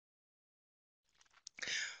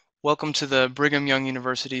Welcome to the Brigham Young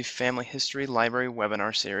University Family History Library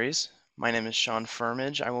webinar series. My name is Sean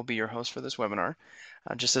Firmage. I will be your host for this webinar.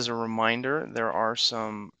 Just as a reminder, there are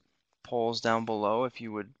some polls down below if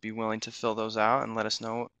you would be willing to fill those out and let us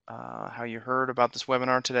know how you heard about this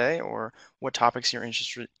webinar today or what topics you're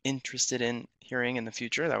interested in hearing in the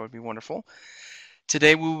future. That would be wonderful.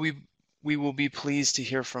 Today we will be pleased to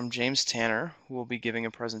hear from James Tanner, who will be giving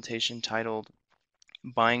a presentation titled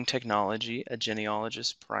Buying Technology, a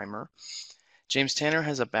Genealogist Primer. James Tanner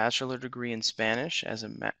has a bachelor degree in Spanish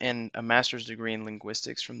and a master's degree in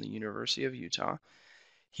linguistics from the University of Utah.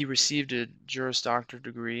 He received a Juris Doctor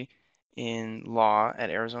degree in law at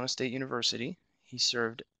Arizona State University. He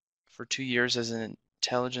served for 2 years as an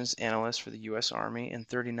intelligence analyst for the U.S. Army and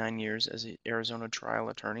 39 years as an Arizona trial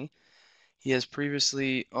attorney. He has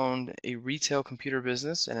previously owned a retail computer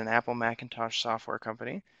business and an Apple Macintosh software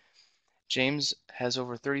company. James has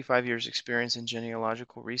over 35 years experience in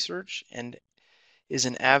genealogical research and is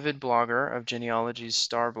an avid blogger of Genealogy's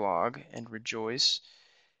Star blog and Rejoice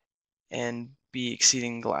and Be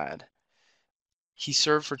Exceeding Glad. He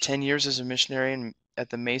served for 10 years as a missionary at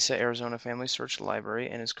the Mesa, Arizona Family Search Library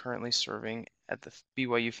and is currently serving at the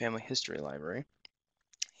BYU Family History Library.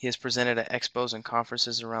 He has presented at expos and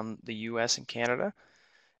conferences around the U.S. and Canada.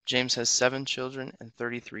 James has 7 children and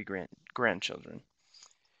 33 grandchildren.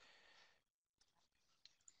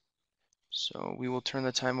 So we will turn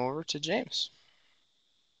the time over to James.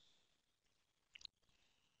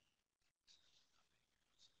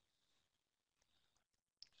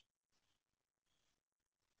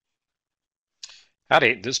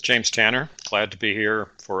 Howdy, this is James Tanner. Glad to be here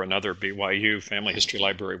for another BYU Family History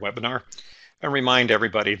Library webinar. I remind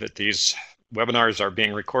everybody that these webinars are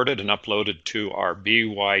being recorded and uploaded to our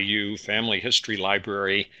BYU Family History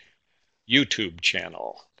Library YouTube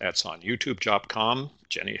channel. That's on youtube.com,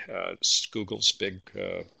 Google's big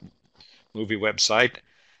movie website.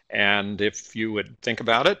 And if you would think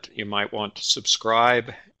about it, you might want to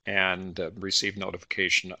subscribe and receive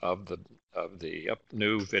notification of the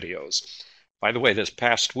new videos. By the way, this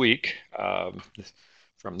past week,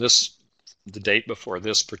 from the date before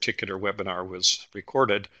this particular webinar was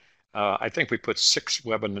recorded, I think we put 6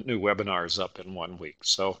 new webinars up in 1 week.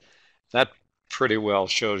 So that pretty well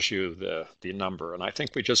shows you the number. And I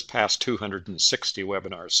think we just passed 260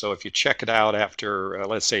 webinars. So if you check it out after,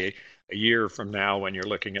 let's say, a year from now when you're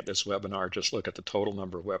looking at this webinar, just look at the total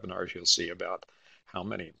number of webinars, you'll see about how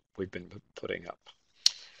many we've been putting up.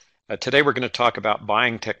 Today we're going to talk about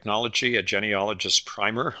buying technology, a genealogist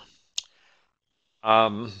primer.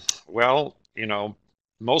 Well,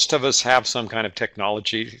 most of us have some kind of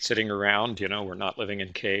technology sitting around. We're not living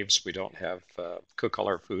in caves. We don't have cook all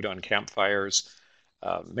our food on campfires.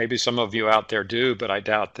 Maybe some of you out there do, but I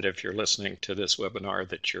doubt that if you're listening to this webinar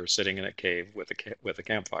that you're sitting in a cave with a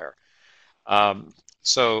campfire.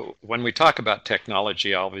 So when we talk about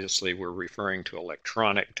technology, obviously we're referring to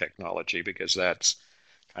electronic technology because that's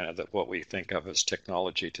kind of what we think of as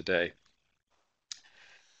technology today.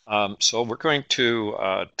 So we're going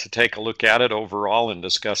to take a look at it overall and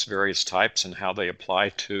discuss various types and how they apply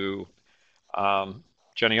to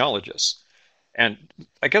genealogists. And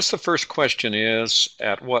I guess the first question is,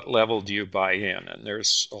 at what level do you buy in? And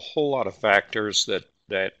there's a whole lot of factors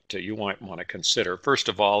that you might want to consider. First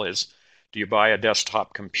of all is, do you buy a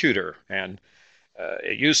desktop computer? And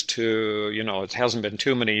it used to, it hasn't been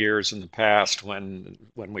too many years in the past when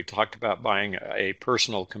we talked about buying a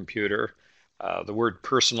personal computer. The word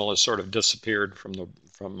personal has sort of disappeared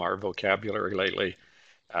from our vocabulary lately.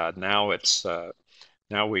 Now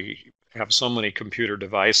we have so many computer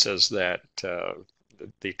devices that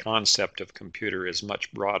the concept of computer is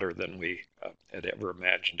much broader than we had ever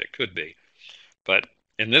imagined it could be. But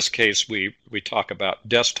in this case, we talk about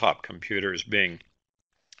desktop computers being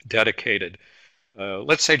dedicated,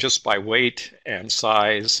 let's say just by weight and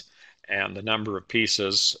size and the number of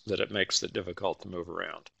pieces that it makes it difficult to move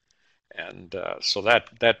around. And so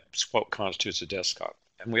that's what constitutes a desktop.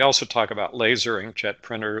 And we also talk about laser inkjet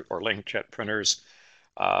printer or inkjet printers.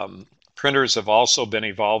 Printers have also been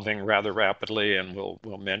evolving rather rapidly, and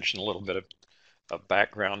we'll mention a little bit of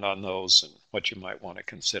background on those and what you might want to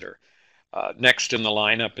consider. Next in the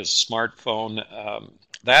lineup is smartphone.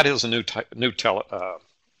 That is a new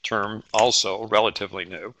term, also relatively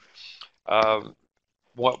new.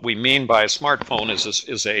 What we mean by a smartphone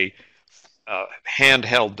is a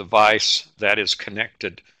handheld device that is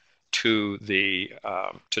connected to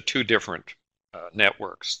to 2 different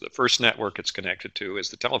networks. The first network it's connected to is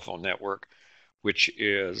the telephone network, which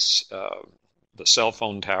is the cell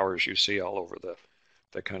phone towers you see all over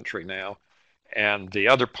the country now. And the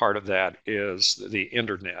other part of that is the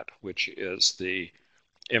internet, which is the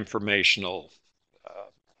informational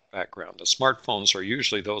background. The smartphones are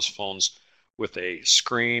usually those phones with a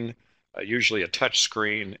screen, usually a touch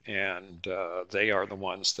screen, and they are the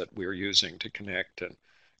ones that we're using to connect and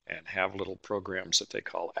have little programs that they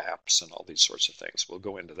call apps and all these sorts of things. We'll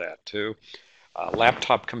go into that too.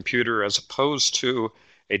 Laptop computer as opposed to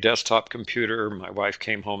a desktop computer. My wife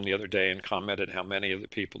came home the other day and commented how many of the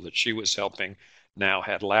people that she was helping now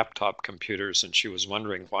had laptop computers, and she was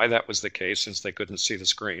wondering why that was the case since they couldn't see the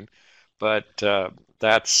screen. But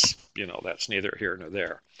that's neither here nor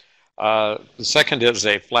there. The second is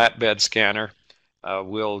a flatbed scanner.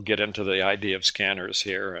 We'll get into the idea of scanners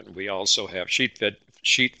here, and we also have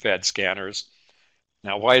sheet-fed scanners.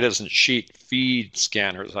 Now, why doesn't sheet feed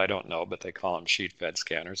scanners? I don't know, but they call them sheet-fed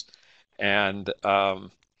scanners. And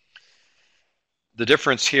the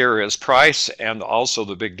difference here is price, and also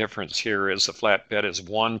the big difference here is the flatbed is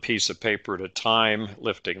one piece of paper at a time,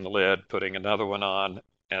 lifting the lid, putting another one on,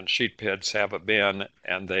 and sheet beds have a bin,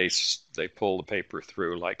 and they pull the paper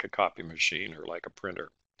through like a copy machine or like a printer.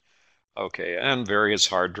 Okay, and various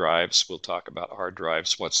hard drives. We'll talk about hard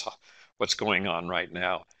drives, what's going on right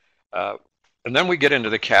now. And then we get into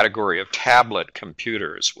the category of tablet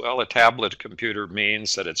computers. Well, a tablet computer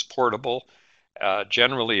means that it's portable.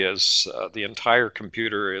 Generally, the entire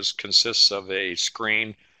computer consists of a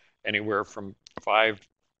screen anywhere from 5,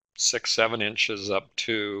 6, 7 inches up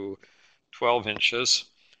to 12 inches.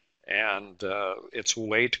 And it's a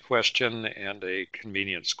weight question and a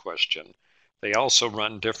convenience question. They also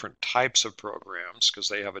run different types of programs because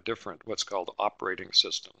they have a different, what's called operating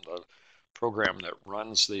system. The program that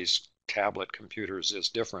runs these tablet computers is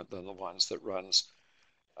different than the ones that runs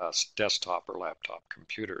desktop or laptop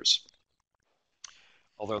computers.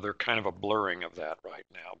 Although they're kind of a blurring of that right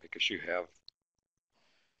now because you have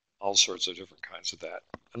all sorts of different kinds of that.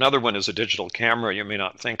 Another one is a digital camera. You may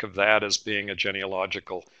not think of that as being a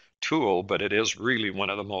genealogical tool, but it is really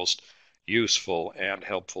one of the most useful and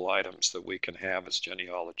helpful items that we can have as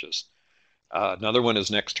genealogists. Another one is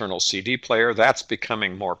an external CD player. That's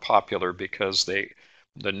becoming more popular because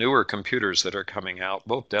the newer computers that are coming out,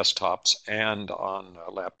 both desktops and on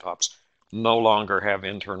laptops, no longer have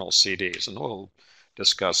internal CDs, and we'll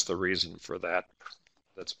discuss the reason for that.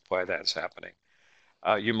 That's why that's happening.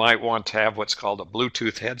 You might want to have what's called a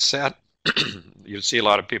Bluetooth headset. You see a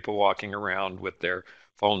lot of people walking around with their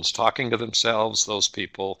phones talking to themselves. Those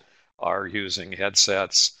people are using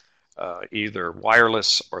headsets, either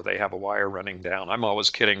wireless or they have a wire running down. I'm always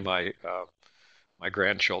kidding my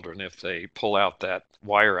grandchildren, if they pull out that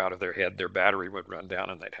wire out of their head, their battery would run down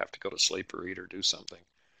and they'd have to go to sleep or eat or do something.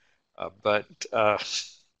 But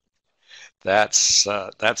that's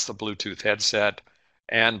the Bluetooth headset.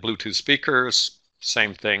 And Bluetooth speakers,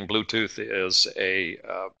 same thing. Bluetooth is a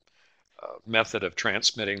method of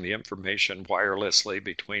transmitting the information wirelessly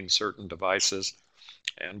between certain devices.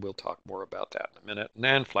 And we'll talk more about that in a minute. And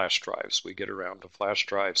then flash drives. We get around to flash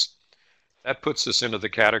drives. That puts us into the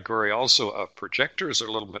category also of projectors, are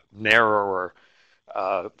a little bit narrower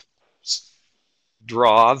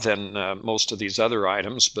draw than most of these other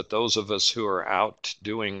items, but those of us who are out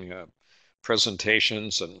doing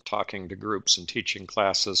presentations and talking to groups and teaching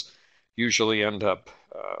classes usually end up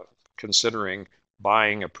considering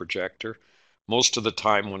buying a projector. Most of the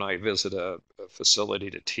time when I visit a facility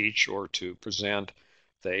to teach or to present,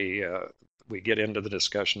 we get into the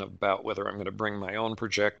discussion about whether I'm going to bring my own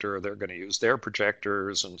projector or they're going to use their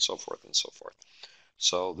projectors and so forth and so forth.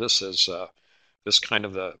 So this is kind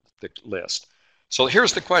of the list. So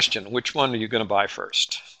here's the question: which one are you going to buy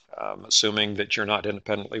first? Assuming that you're not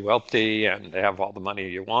independently wealthy and have all the money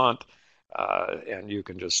you want, and you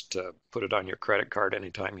can just put it on your credit card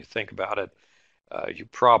anytime you think about it, you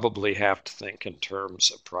probably have to think in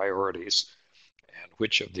terms of priorities and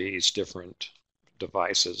which of these different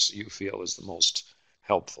devices you feel is the most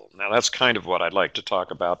helpful. Now, that's kind of what I'd like to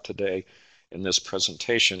talk about today in this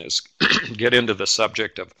presentation, is get into the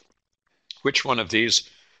subject of which one of these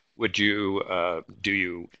do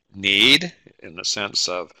you need, in the sense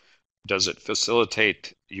of, does it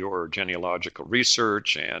facilitate your genealogical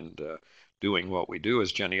research and doing what we do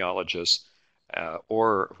as genealogists,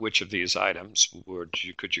 or which of these items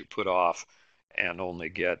could you put off and only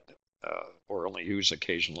get or only use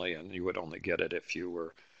occasionally, and you would only get it if you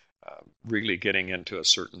were really getting into a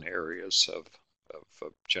certain areas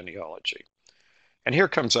of genealogy. And here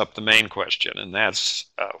comes up the main question, and that's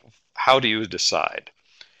how do you decide?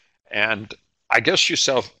 And I guess you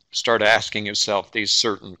start asking yourself these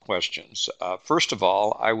certain questions. First of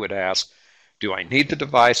all, I would ask, do I need the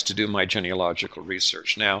device to do my genealogical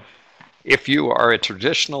research? Now, if you are a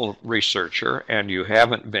traditional researcher and you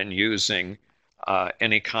haven't been using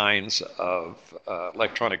any kinds of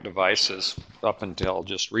electronic devices up until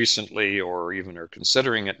just recently, or even are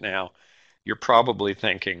considering it now, you're probably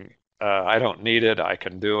thinking, I don't need it. I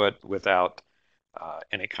can do it without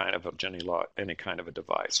any kind of any kind of a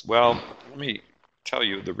device. Well, let me tell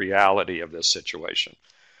you the reality of this situation.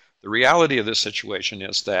 The reality of this situation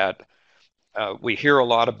is that we hear a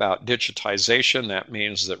lot about digitization. That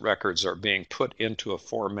means that records are being put into a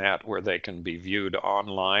format where they can be viewed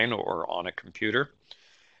online or on a computer.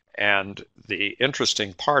 And the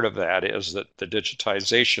interesting part of that is that the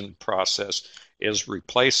digitization process is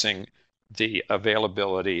replacing the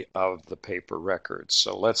availability of the paper records.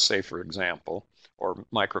 So let's say, for example, or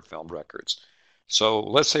microfilm records. So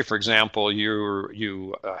let's say, for example,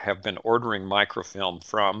 you have been ordering microfilm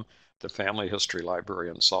from the Family History Library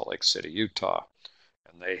in Salt Lake City, Utah,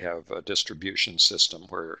 and they have a distribution system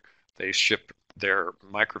where they ship their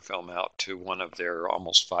microfilm out to one of their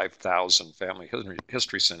almost 5,000 family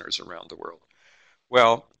history centers around the world.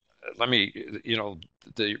 Well, let me,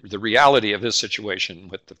 the reality of this situation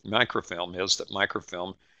with the microfilm is that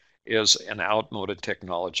microfilm is an outmoded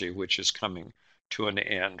technology which is coming to an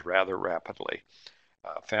end rather rapidly.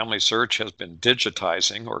 Family Search has been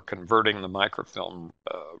digitizing or converting the microfilm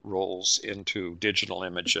rolls into digital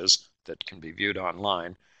images that can be viewed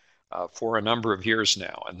online for a number of years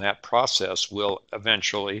now, and that process will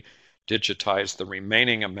eventually digitize the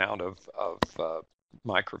remaining amount of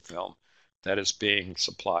microfilm that is being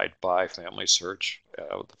supplied by Family Search,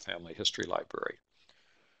 the Family History Library.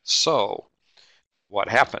 So what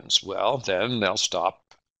happens? Well, then they'll stop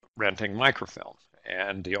renting microfilm.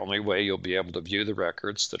 And the only way you'll be able to view the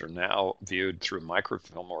records that are now viewed through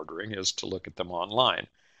microfilm ordering is to look at them online.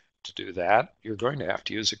 To do that, you're going to have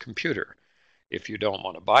to use a computer. If you don't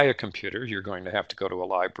want to buy a computer, you're going to have to go to a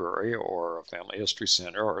library or a family history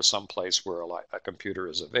center or some place where a computer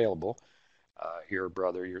is available, your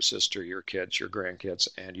brother, your sister, your kids, your grandkids,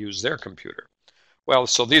 and use their computer. Well,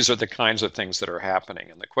 so these are the kinds of things that are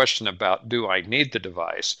happening. And the question about do I need the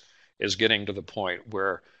device is getting to the point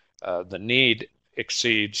where the need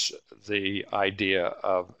exceeds the idea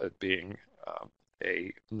of it being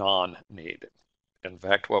a non-need. In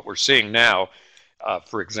fact, what we're seeing now,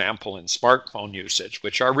 for example, in smartphone usage,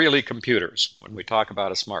 which are really computers. When we talk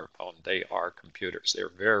about a smartphone, they are computers. They're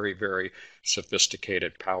very, very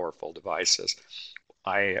sophisticated, powerful devices.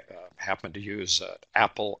 I happen to use an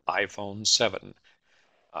Apple iPhone 7,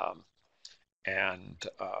 um, and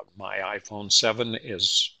my iPhone 7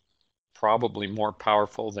 is probably more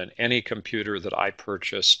powerful than any computer that I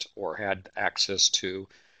purchased or had access to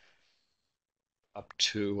up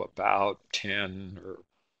to about 10 or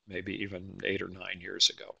maybe even 8 or 9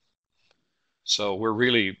 years ago. So we're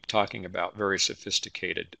really talking about very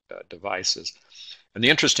sophisticated devices. And the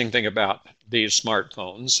interesting thing about these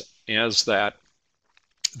smartphones is that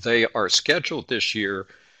they are scheduled this year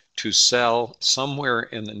to sell somewhere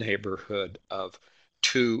in the neighborhood of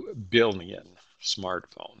 2 billion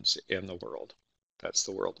smartphones in the world. That's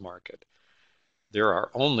the world market. There are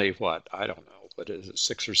only, what, I don't know, what is it,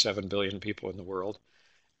 6 or 7 billion people in the world,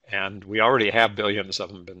 and we already have billions of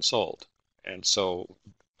them been sold. And so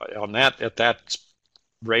at that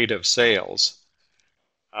rate of sales,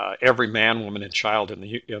 every man, woman, and child in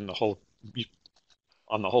the whole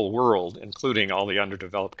on the whole world, including all the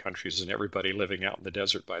underdeveloped countries and everybody living out in the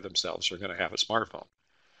desert by themselves, are going to have a smartphone.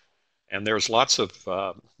 And there's lots of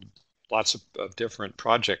different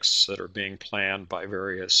projects that are being planned by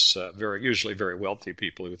various, usually very wealthy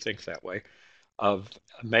people who think that way, of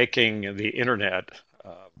making the internet,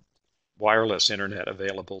 wireless internet,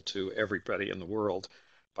 available to everybody in the world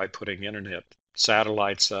by putting internet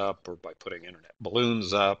satellites up, or by putting internet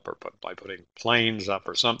balloons up, or by putting planes up,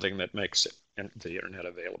 or something that makes the internet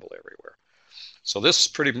available everywhere. So this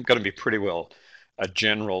is going to be pretty well a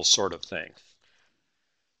general sort of thing.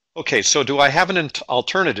 Okay, so do I have an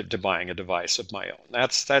alternative to buying a device of my own?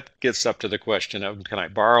 That gets up to the question of, can I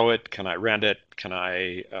borrow it? Can I rent it? Can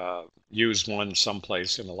I use one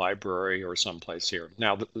someplace in the library or someplace here?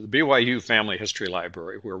 Now, the BYU Family History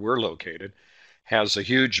Library, where we're located, has a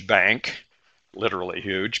huge bank, literally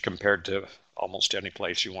huge compared to almost any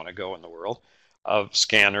place you want to go in the world, of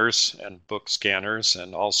scanners and book scanners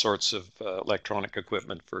and all sorts of electronic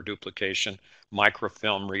equipment for duplication,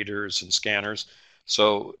 microfilm readers and scanners.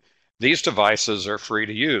 So these devices are free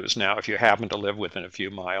to use. Now, if you happen to live within a few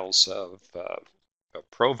miles of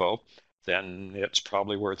Provo, then it's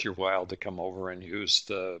probably worth your while to come over and use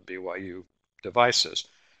the BYU devices.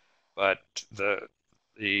 But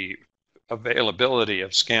the availability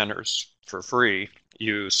of scanners for free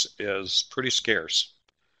use is pretty scarce.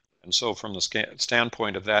 And so from the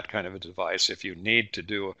standpoint of that kind of a device, if you need to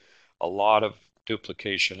do a lot of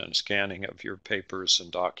duplication and scanning of your papers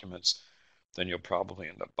and documents, then you'll probably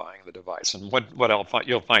end up buying the device. And what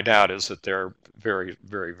you'll find out is that they're very,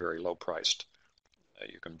 very, very low priced.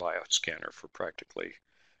 You can buy a scanner for practically,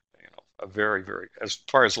 a very, very, as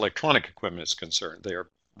far as electronic equipment is concerned, they are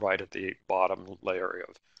right at the bottom layer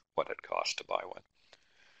of what it costs to buy one.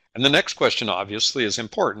 And the next question, obviously, is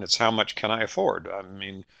important. It's how much can I afford? I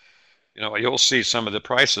mean, you'll see some of the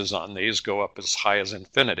prices on these go up as high as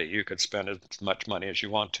infinity. You could spend as much money as you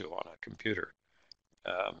want to on a computer.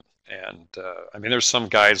 And I mean, there's some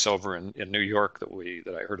guys over in New York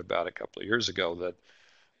that I heard about a couple of years ago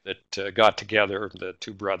that got together. The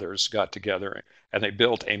two brothers got together and they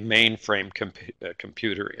built a mainframe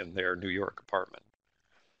computer in their New York apartment.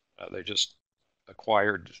 They just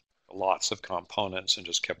acquired lots of components and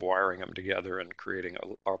just kept wiring them together and creating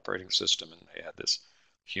an operating system. And they had this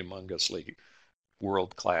humongously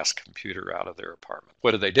world-class computer out of their apartment.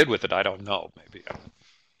 What they did with it, I don't know. Maybe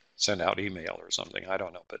send out email or something. I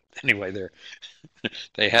don't know. But anyway,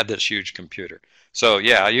 they had this huge computer. So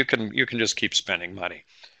yeah, you can just keep spending money.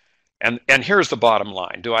 And here's the bottom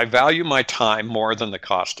line. Do I value my time more than the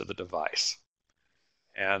cost of the device?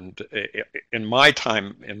 And in my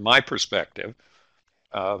perspective,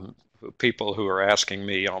 people who are asking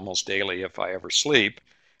me almost daily if I ever sleep,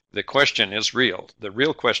 the question is real. The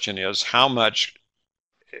real question is how much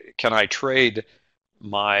can I trade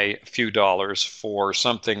my few dollars for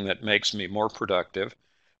something that makes me more productive,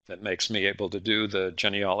 that makes me able to do the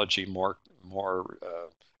genealogy more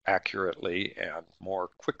accurately and more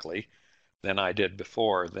quickly than I did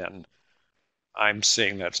before? Then I'm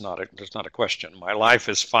seeing there's not a question. My life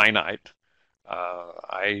is finite.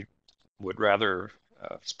 I would rather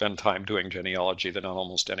spend time doing genealogy than on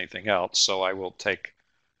almost anything else. So I will take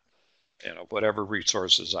whatever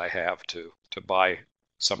resources I have to buy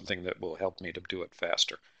something that will help me to do it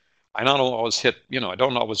faster. I don't always hit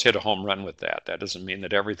a home run with that. That doesn't mean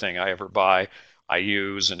that everything I ever buy I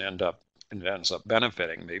use and it ends up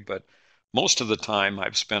benefiting me. But most of the time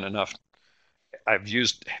I've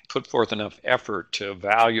put forth enough effort to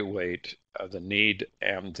evaluate the need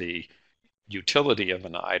and the utility of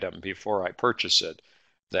an item before I purchase it,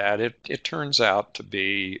 that it turns out to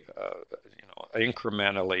be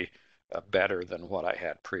incrementally better than what I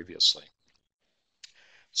had previously.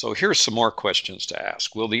 So here's some more questions to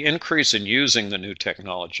ask. Will the increase in using the new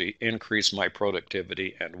technology increase my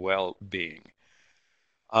productivity and well-being?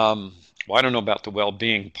 Well, I don't know about the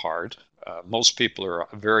well-being part. Most people are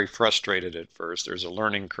very frustrated at first. There's a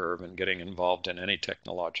learning curve in getting involved in any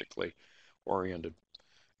technologically oriented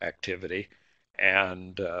activity.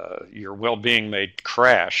 And your well-being may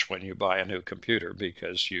crash when you buy a new computer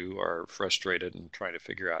because you are frustrated and trying to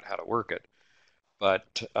figure out how to work it.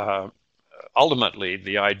 But ultimately,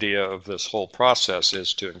 the idea of this whole process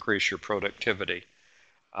is to increase your productivity.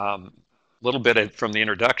 A little bit from the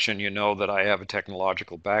introduction, you know that I have a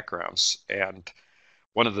technological background, and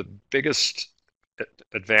one of the biggest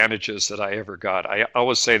advantages that I ever got, I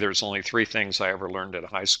always say there's only 3 things I ever learned in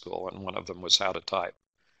high school, and one of them was how to type.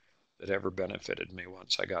 That ever benefited me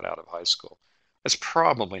once I got out of high school. That's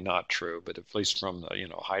probably not true, but at least from the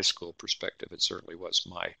high school perspective, it certainly was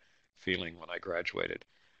my feeling when I graduated.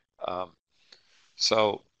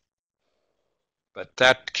 But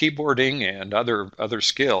that keyboarding and other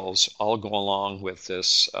skills all go along with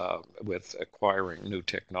this, with acquiring new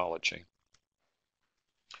technology.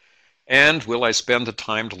 And will I spend the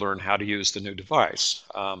time to learn how to use the new device?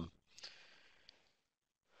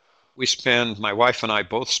 My wife and I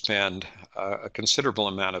both spend a considerable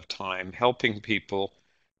amount of time helping people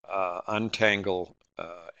untangle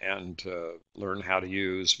and learn how to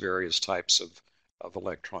use various types of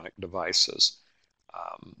electronic devices.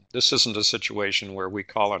 This isn't a situation where we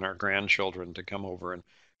call on our grandchildren to come over and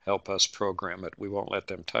help us program it. We won't let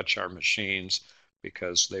them touch our machines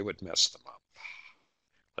because they would mess them up.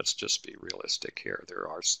 Let's just be realistic here.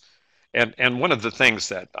 And one of the things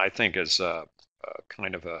that I think is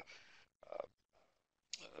kind of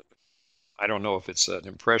I don't know if it's an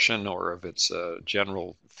impression or if it's a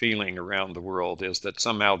general feeling around the world, is that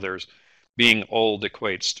somehow being old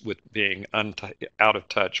equates with being out of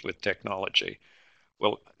touch with technology.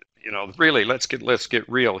 Well, really, let's get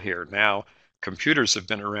real here. Now, computers have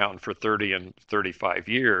been around for 30 and 35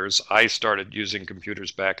 years. I started using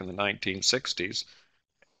computers back in the 1960s,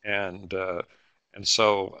 and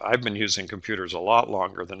so I've been using computers a lot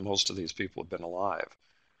longer than most of these people have been alive.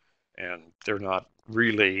 And they're not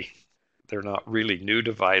really new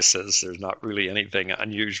devices. There's not really anything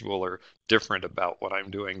unusual or different about what I'm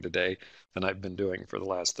doing today than I've been doing for the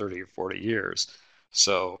last 30 or 40 years.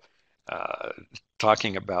 So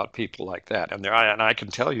talking about people like that. And I can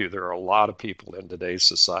tell you there are a lot of people in today's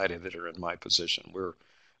society that are in my position.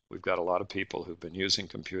 We've got a lot of people who've been using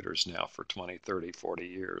computers now for 20, 30, 40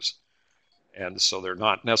 years. And so they're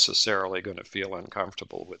not necessarily going to feel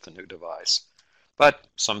uncomfortable with the new device. But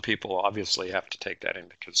some people obviously have to take that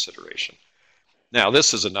into consideration. Now,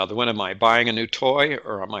 this is another one. Am I buying a new toy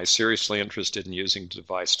or am I seriously interested in using the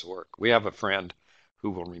device to work? We have a friend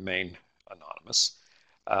who will remain anonymous,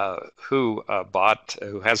 who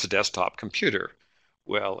has a desktop computer.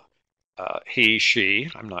 Well, she,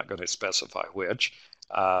 I'm not going to specify which,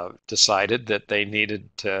 decided that they needed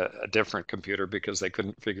a different computer because they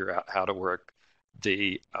couldn't figure out how to work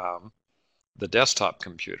the desktop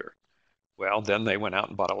computer. Well, then they went out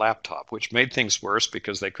and bought a laptop, which made things worse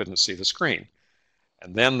because they couldn't see the screen.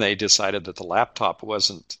 And then they decided that the laptop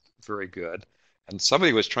wasn't very good. And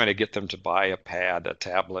somebody was trying to get them to buy a pad, a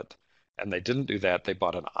tablet, and they didn't do that. They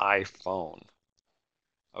bought an iPhone.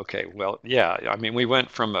 Okay, well, yeah, I mean, we went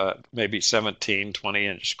from a maybe 17,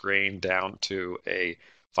 20-inch screen down to a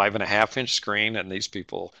 5.5-inch screen, and these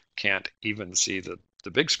people can't even see the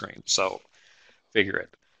big screen. So figure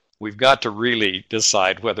it. We've got to really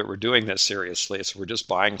decide whether we're doing this seriously, so we're just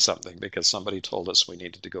buying something because somebody told us we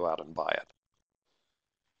needed to go out and buy it.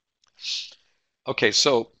 Okay,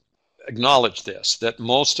 so acknowledge this, that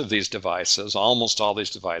most of these devices, almost all these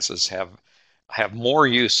devices, have more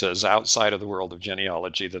uses outside of the world of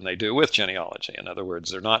genealogy than they do with genealogy. In other words,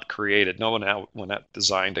 they're not created. No one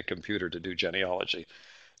designed a computer to do genealogy.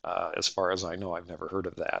 As far as I know, I've never heard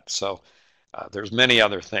of that. So there's many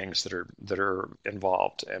other things that are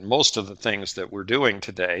involved, and most of the things that we're doing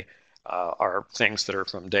today are things that are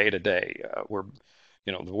from day to day.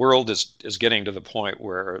 The world is getting to the point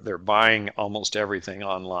where they're buying almost everything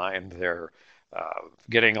online. They're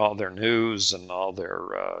getting all their news and all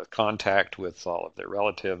their contact with all of their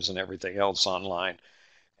relatives and everything else online.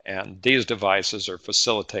 And these devices are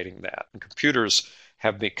facilitating that. And computers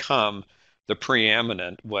have become the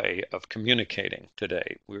preeminent way of communicating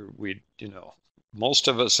today. Most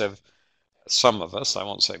of us have, some of us, I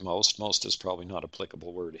won't say most is probably not an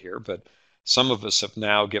applicable word here, but some of us have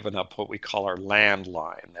now given up what we call our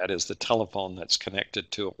landline. That is the telephone that's connected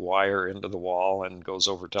to a wire into the wall and goes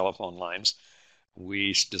over telephone lines.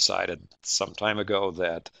 We decided some time ago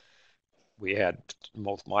that we had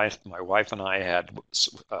both my wife and I had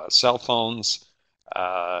cell phones,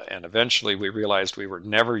 and eventually we realized we were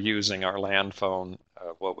never using our land phone,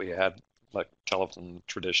 what we had like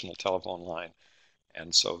traditional telephone line,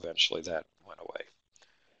 and so eventually that went away.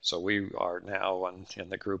 So we are now in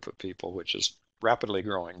the group of people, which is rapidly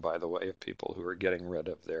growing, by the way, of people who are getting rid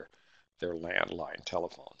of their landline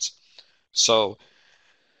telephones. So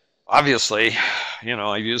obviously,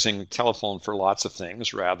 I'm using telephone for lots of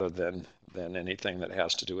things rather than anything that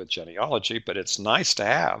has to do with genealogy, but it's nice to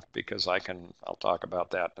have because I'll talk about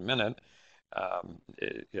that in a minute.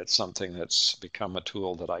 It's something that's become a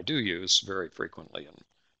tool that I do use very frequently in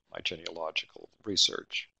my genealogical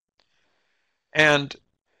research. And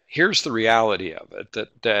here's the reality of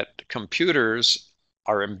it, that computers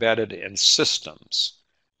are embedded in systems.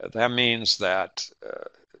 That means that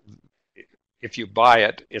if you buy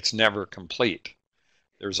it, it's never complete.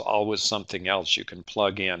 There's always something else you can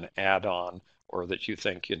plug in, add on, or that you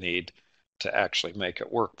think you need to actually make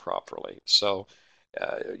it work properly. So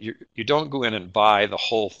you don't go in and buy the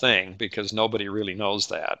whole thing because nobody really knows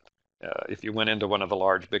that. If you went into one of the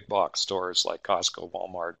large big box stores like Costco,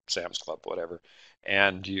 Walmart, Sam's Club, whatever,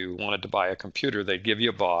 and you wanted to buy a computer, they'd give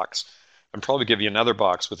you a box and probably give you another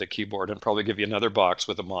box with a keyboard and probably give you another box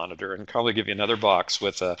with a monitor and probably give you another box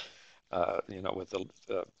with a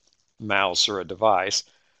mouse or a device.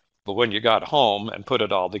 But when you got home and put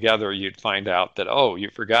it all together, you'd find out that, oh, you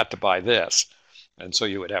forgot to buy this. And so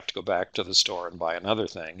you would have to go back to the store and buy another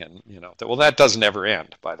thing. And, well, that doesn't ever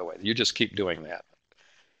end, by the way. You just keep doing that.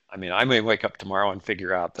 I mean, I may wake up tomorrow and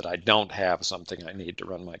figure out that I don't have something I need to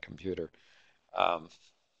run my computer. Um,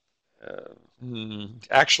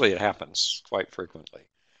 Actually, it happens quite frequently.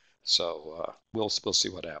 So we'll see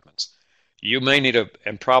what happens. You may need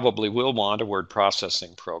and probably will want a word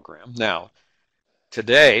processing program. Now,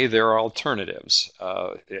 today, there are alternatives.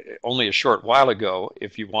 Only a short while ago,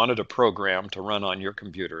 if you wanted a program to run on your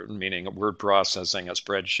computer, meaning a word processing, a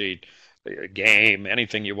spreadsheet, a game,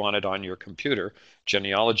 anything you wanted on your computer,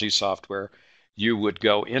 genealogy software, you would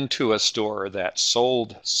go into a store that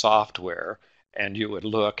sold software and you would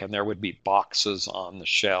look and there would be boxes on the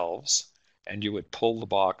shelves and you would pull the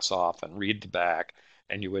box off and read the back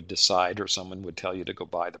and you would decide, or someone would tell you to go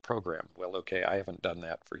buy the program. Well, okay, I haven't done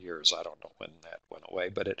that for years. I don't know when that went away,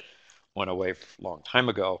 but it went away a long time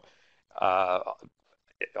ago.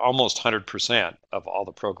 almost 100% of all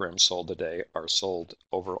the programs sold today are sold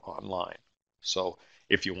over online. So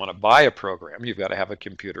if you want to buy a program, you've got to have a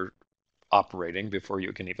computer operating before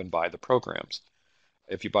you can even buy the programs.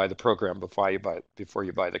 If you buy the program before you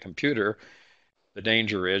buy the computer, the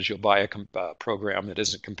danger is you'll buy a program that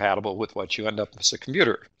isn't compatible with what you end up as a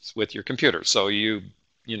computer with your computer. So you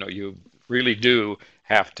really do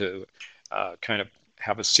have to kind of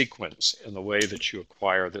have a sequence in the way that you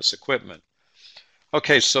acquire this equipment.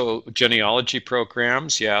 Okay, so genealogy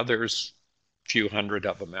programs, yeah, there's a few hundred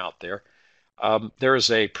of them out there. There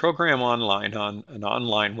is a program online on an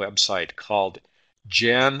online website called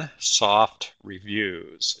GenSoft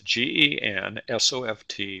Reviews,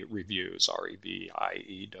 GenSoft Reviews,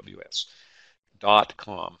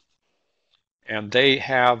 REVIEWS.com. And they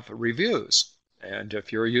have reviews. And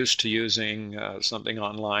if you're used to using something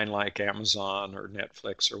online like Amazon or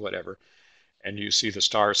Netflix or whatever, and you see the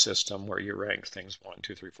star system where you rank things 1,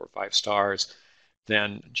 2, 3, 4, 5 stars,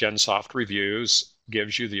 then GenSoft Reviews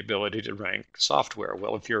gives you the ability to rank software.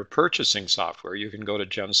 Well, if you're purchasing software, you can go to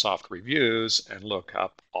GenSoft Reviews and look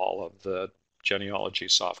up all of the genealogy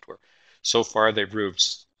software. So far, they've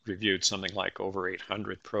reviewed something like over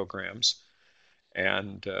 800 programs,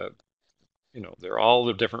 and there are all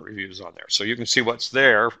the different reviews on there. So you can see what's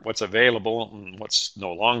there, what's available, and what's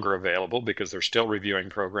no longer available because they're still reviewing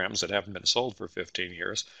programs that haven't been sold for 15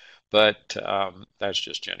 years. But that's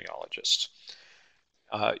just genealogists.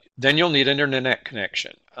 Then you'll need an internet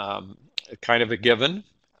connection. Kind of a given.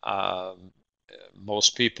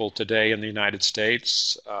 Most people today in the United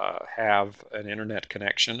States have an internet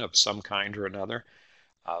connection of some kind or another.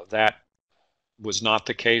 That was not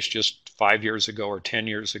the case just 5 years ago or 10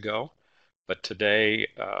 years ago. But today,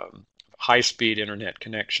 high-speed internet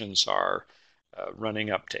connections are running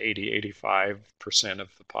up to 80–85% of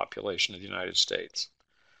the population of the United States.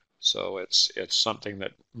 So it's something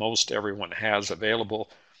that most everyone has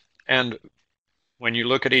available. And when you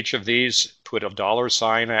look at each of these, put a dollar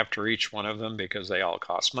sign after each one of them because they all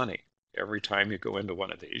cost money. Every time you go into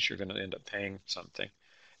one of these, you're going to end up paying something.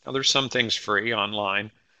 Now, there's some things free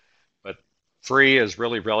online, but free is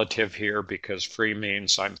really relative here because free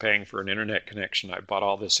means I'm paying for an internet connection. I bought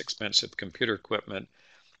all this expensive computer equipment,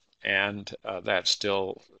 and I'm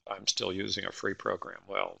still using a free program.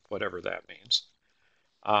 Well, whatever that means.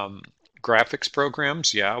 Graphics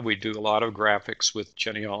programs, yeah, we do a lot of graphics with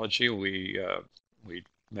genealogy. We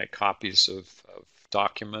make copies of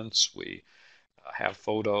documents. We have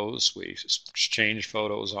photos. We exchange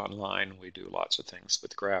photos online. We do lots of things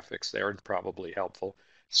with graphics. They're probably helpful.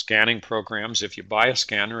 Scanning programs, if you buy a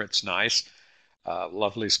scanner, it's nice,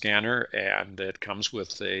 lovely scanner, and it comes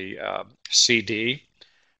with a CD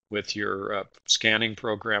with your scanning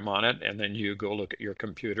program on it, and then you go look at your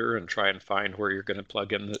computer and try and find where you're going to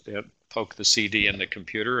plug in poke the CD in the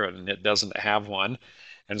computer, and it doesn't have one.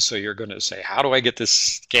 And so you're going to say, how do I get this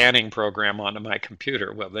scanning program onto my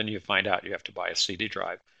computer? Well, then you find out you have to buy a CD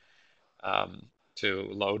drive to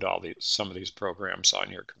load some of these programs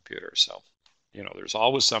on your computer. So, there's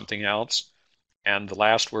always something else. And the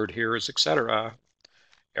last word here is etc.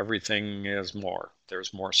 Everything is more.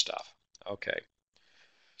 There's more stuff. Okay.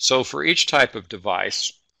 So for each type of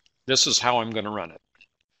device, this is how I'm going to run it.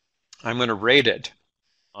 I'm going to rate it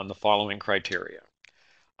on the following criteria.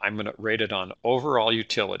 I'm going to rate it on overall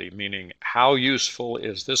utility, meaning how useful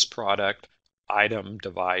is this product, item,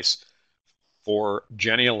 device for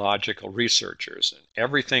genealogical researchers. And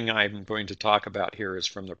everything I'm going to talk about here is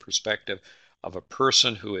from the perspective of a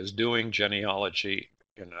person who is doing genealogy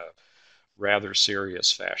in a rather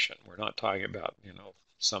serious fashion. We're not talking about,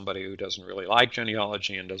 somebody who doesn't really like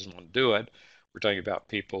genealogy and doesn't want to do it. We're talking about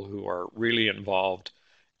people who are really involved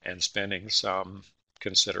and spending some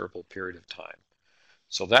considerable period of time.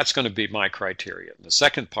 So that's going to be my criteria. The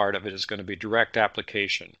second part of it is going to be direct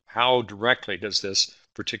application. How directly does this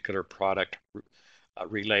particular product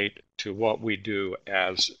relate to what we do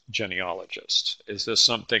as genealogists? Is this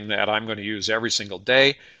something that I'm going to use every single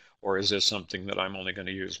day, or is this something that I'm only going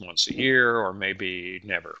to use once a year, or maybe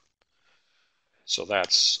never? So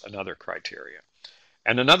that's another criteria.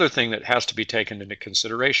 And another thing that has to be taken into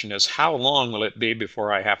consideration is how long will it be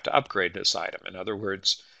before I have to upgrade this item? In other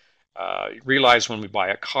words, realize when we buy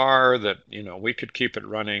a car that, we could keep it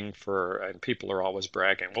running and people are always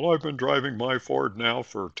bragging, well, I've been driving my Ford now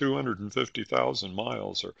for 250,000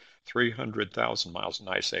 miles or 300,000 miles. And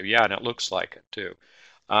I say, yeah, and it looks like it too.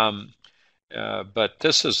 But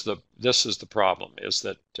this is the problem, is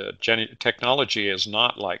that technology is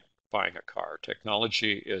not like buying a car.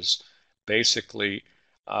 Technology is basically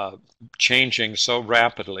changing so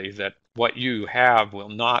rapidly that what you have will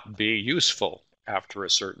not be useful after a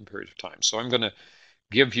certain period of time. So I'm going to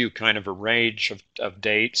give you kind of a range of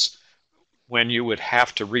dates when you would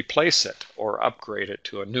have to replace it or upgrade it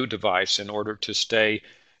to a new device in order to stay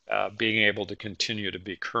being able to continue to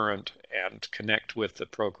be current and connect with the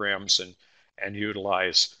programs and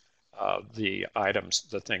utilize the items,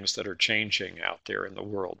 the things that are changing out there in the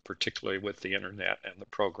world, particularly with the internet and the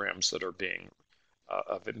programs that are being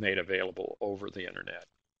made available over the internet.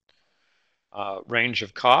 Range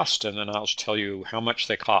of cost, and then I'll tell you how much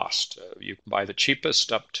they cost. You can buy the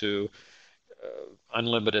cheapest up to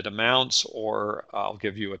unlimited amounts, or I'll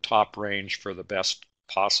give you a top range for the best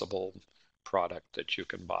possible product that you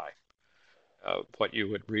can buy. What you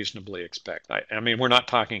would reasonably expect. I mean, we're not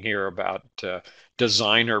talking here about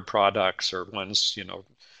designer products or ones,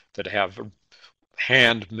 that have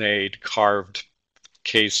handmade carved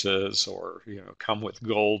cases or, come with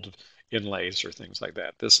gold inlays or things like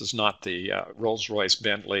that. This is not the Rolls-Royce,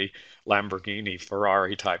 Bentley, Lamborghini,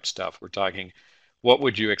 Ferrari type stuff. We're talking, what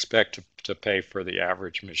would you expect to pay for the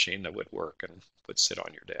average machine that would work and would sit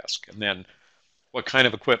on your desk? And then what kind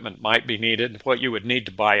of equipment might be needed, what you would need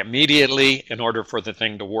to buy immediately in order for the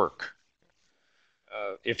thing to work.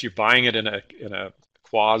 If you're buying it in a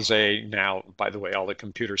quasi, now, by the way, all the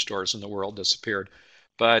computer stores in the world disappeared,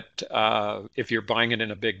 but if you're buying it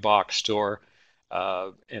in a big box store,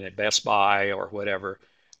 in a Best Buy or whatever,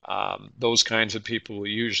 those kinds of people will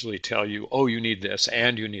usually tell you, oh, you need this,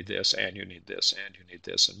 and you need this, and you need this, and you need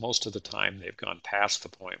this. And most of the time, they've gone past the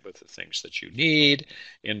point with the things that you need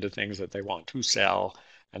into things that they want to sell.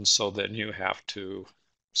 And so then you have to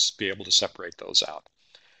be able to separate those out.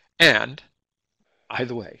 And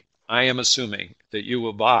either way, I am assuming that you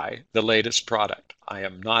will buy the latest product. I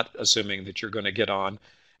am not assuming that you're going to get on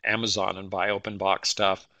Amazon and buy open box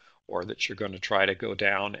stuff, or that you're going to try to go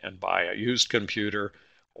down and buy a used computer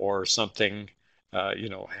or something,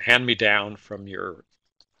 hand me down from your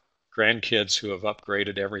grandkids who have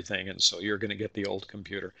upgraded everything, and so you're going to get the old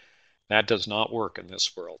computer. That does not work in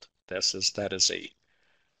this world. That is a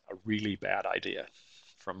really bad idea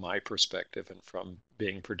from my perspective and from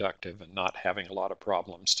being productive and not having a lot of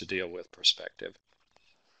problems to deal with perspective.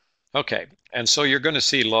 Okay, and so you're going to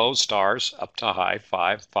see low stars up to high,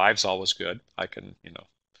 five. Five's always good. I can,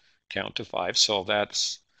 count to five. So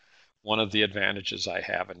that's one of the advantages I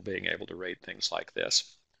have in being able to rate things like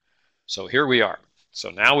this. So here we are. So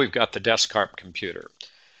now we've got the desktop computer.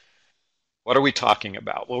 What are we talking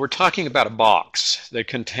about? Well, we're talking about a box that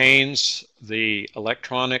contains the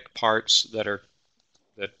electronic parts that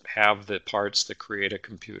have the parts that create a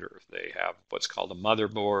computer. They have what's called a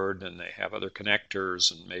motherboard, and they have other connectors,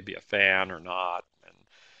 and maybe a fan or not, and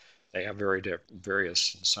they have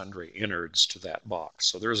various and sundry innards to that box.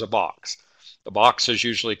 So there's a box. The box is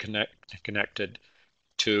usually connected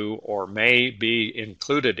to, or may be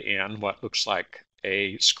included in, what looks like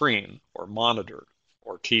a screen or monitor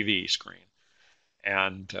or TV screen.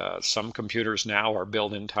 And some computers now are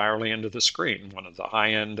built entirely into the screen. One of the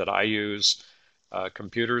high-end that I use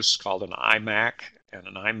computers called an iMac, and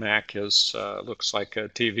an iMac looks like a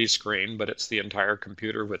TV screen, but it's the entire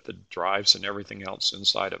computer with the drives and everything else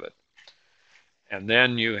inside of it. And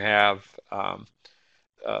then you have,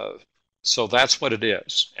 so that's what it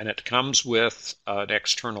is. And it comes with an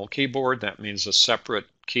external keyboard. That means a separate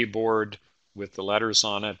keyboard with the letters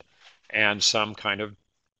on it and some kind of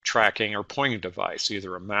tracking or pointing device,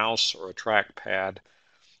 either a mouse or a trackpad.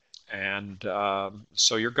 And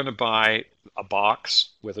so you're going to buy a box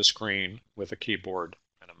with a screen, with a keyboard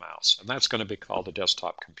and a mouse. And that's going to be called a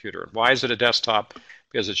desktop computer. And why is it a desktop?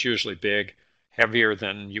 Because it's usually big, heavier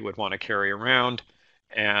than you would want to carry around,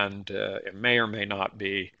 and it may or may not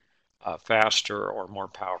be faster or more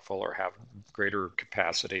powerful or have greater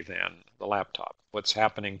capacity than the laptop. What's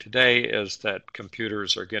happening today is that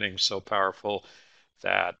computers are getting so powerful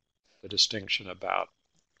that the distinction about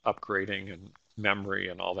upgrading and memory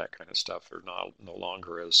and all that kind of stuff are no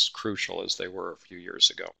longer as crucial as they were a few years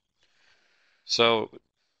ago. So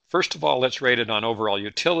first of all, let's rate it on overall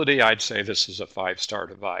utility. I'd say this is a 5-star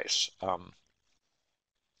device.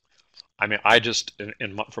 I mean,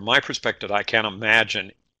 from my perspective, I can't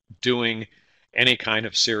imagine doing any kind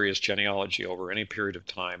of serious genealogy over any period of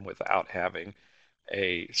time without having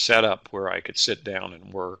a setup where I could sit down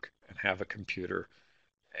and work and have a computer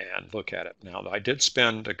and look at it. Now, I did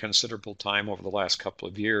spend a considerable time over the last couple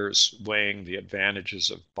of years weighing the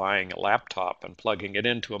advantages of buying a laptop and plugging it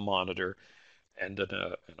into a monitor and in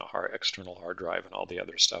a external hard drive and all the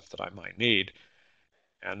other stuff that I might need.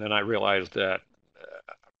 And then I realized that,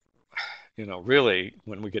 really,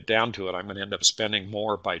 when we get down to it, I'm going to end up spending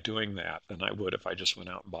more by doing that than I would if I just went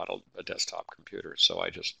out and bought a desktop computer. So I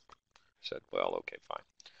just said, well, okay, fine.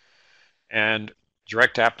 And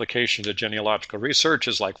Direct application to genealogical research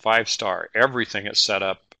is like 5 star. Everything is set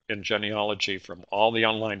up in genealogy, from all the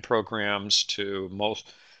online programs to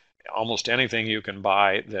almost anything you can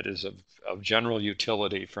buy that is of general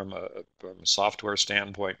utility from a software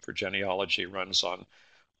standpoint for genealogy runs on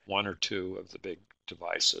one or two of the big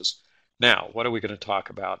devices. Now, what are we going to talk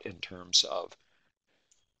about in terms of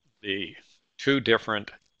the two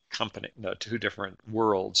different the two different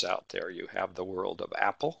worlds out there? You have the world of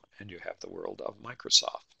Apple and you have the world of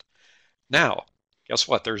Microsoft. Now, guess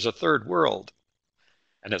what? There's a third world,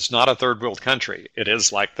 and it's not a third world country. It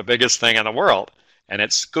is like the biggest thing in the world, and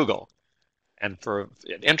it's Google. And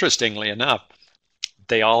interestingly enough,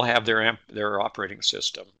 they all have their operating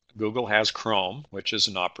system. Google has Chrome, which is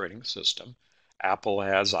an operating system. Apple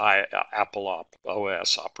has Apple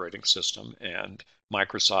OS operating system, and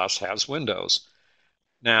Microsoft has Windows.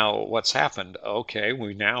 Now, what's happened? Okay,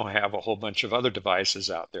 we now have a whole bunch of other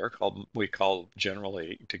devices out there we call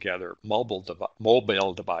generally together mobile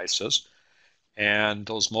devices, and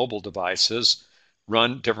those mobile devices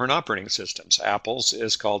run different operating systems. Apple's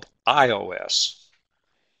is called iOS,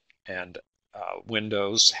 and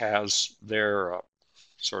Windows has their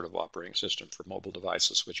sort of operating system for mobile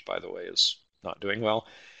devices, which, by the way, is not doing well.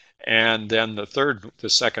 And then the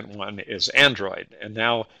second one is Android. And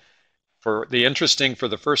now, for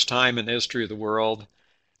the first time in the history of the world,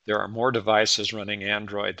 there are more devices running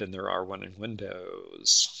Android than there are running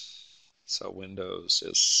Windows. So Windows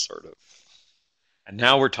is sort of, and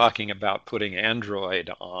now we're talking about putting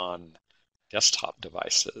Android on desktop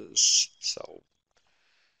devices. So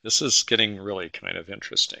this is getting really kind of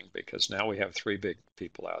interesting because now we have three big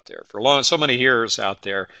people out there. So many years out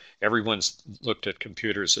there, everyone's looked at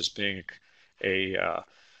computers as being a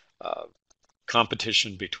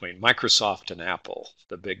competition between Microsoft and Apple,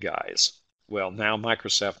 the big guys. Well, now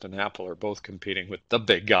Microsoft and Apple are both competing with the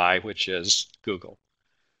big guy, which is Google.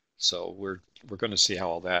 So we're going to see how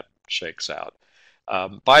all that shakes out.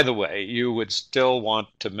 By the way, you would still want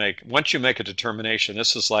to once you make a determination,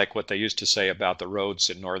 this is like what they used to say about the roads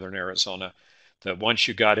in northern Arizona, that once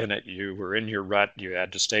you got in it, you were in your rut, you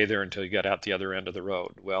had to stay there until you got out the other end of the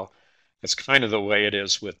road. Well, it's kind of the way it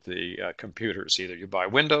is with the computers. Either you buy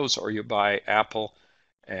Windows or you buy Apple,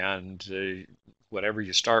 and whatever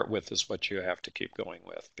you start with is what you have to keep going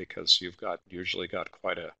with, because you've usually got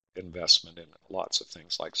quite a investment in lots of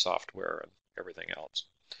things like software and everything else.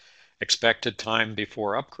 Expected time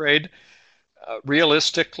before upgrade.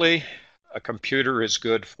 Realistically, a computer is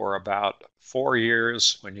good for about 4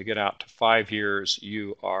 years. When you get out to 5 years,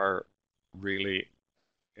 you are really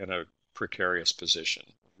in a precarious position.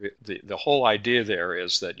 The whole idea there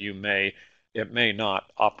is that it may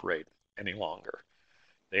not operate any longer.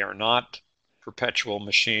 They are not perpetual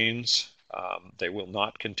machines. They will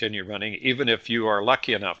not continue running. Even if you are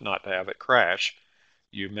lucky enough not to have it crash,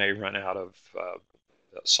 you may run out of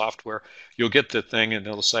software. You'll get the thing and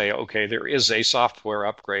it'll say, okay, there is a software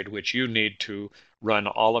upgrade which you need to run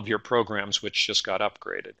all of your programs which just got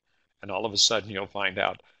upgraded. And all of a sudden you'll find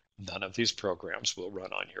out none of these programs will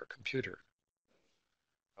run on your computer.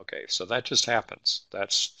 Okay, so that just happens.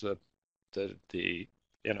 That's and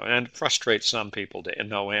it frustrates some people to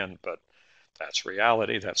no end, but that's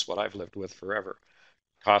reality. That's what I've lived with forever.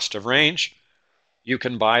 Cost of range. You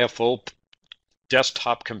can buy a full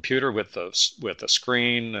desktop computer with a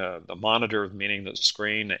screen, the monitor, meaning the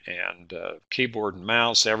screen, and keyboard and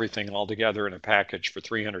mouse, everything all together in a package for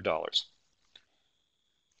 $300.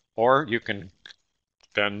 Or you can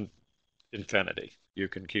spend infinity. You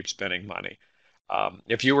can keep spending money.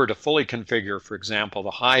 If you were to fully configure, for example,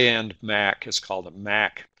 the high-end Mac is called the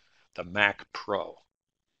Mac Pro,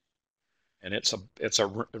 and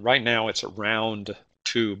right now it's a round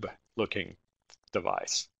tube looking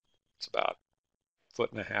device. It's about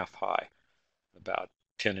 1.5 feet high, about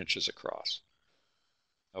 10 inches across.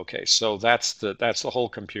 Okay, so that's the whole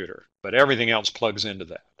computer, but everything else plugs into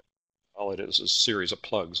that. All it is a series of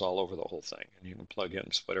plugs all over the whole thing, and you can plug in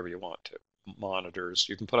whatever you want to. Monitors,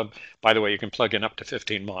 you can put them, by the way, you can plug in up to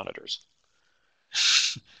 15 monitors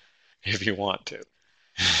if you want to.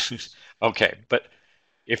 Okay, but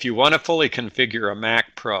if you want to fully configure a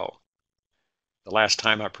Mac Pro, the last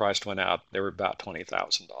time I priced one out, they were about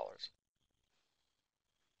 $20,000.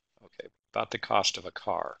 Okay, about the cost of a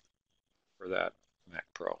car for that Mac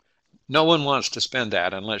Pro. No one wants to spend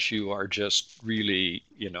that unless you are just really,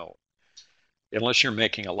 unless you're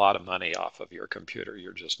making a lot of money off of your computer.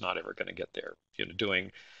 You're just not ever going to get there.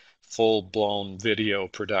 Doing full-blown video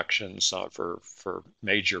productions for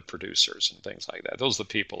major producers and things like that. Those are the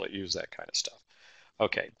people that use that kind of stuff.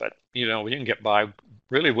 Okay, but you can get by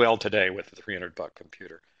really well today with a $300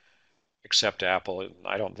 computer. except Apple.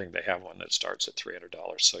 I don't think they have one that starts at $300,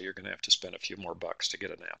 so you're going to have to spend a few more bucks to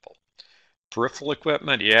get an Apple. Peripheral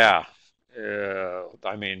equipment, yeah.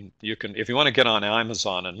 I mean, you can if you want to get on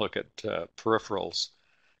Amazon and look at peripherals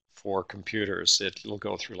for computers, it'll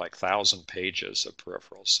go through like 1,000 pages of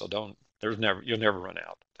peripherals. So don't there's never you'll never run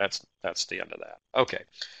out. That's the end of that. Okay.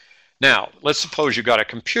 Now, let's suppose you got a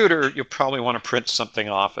computer. You probably want to print something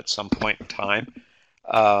off at some point in time.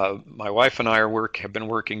 My wife and I have been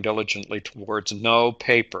working diligently towards no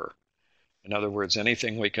paper. In other words,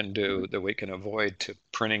 anything we can do that we can avoid to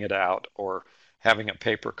printing it out or having a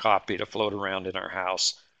paper copy to float around in our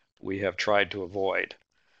house, we have tried to avoid.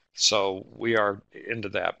 So we are into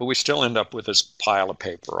that, but we still end up with this pile of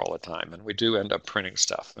paper all the time, and we do end up printing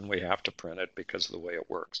stuff, and we have to print it because of the way it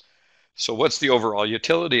works. So what's the overall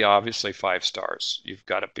utility? Obviously 5 stars. You've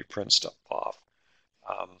got to be print stuff off,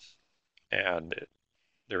 um, and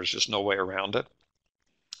there's just no way around it.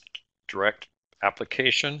 Direct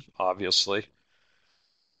application, obviously,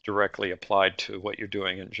 directly applied to what you're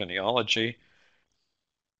doing in genealogy.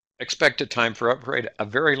 Expected time for upgrade, a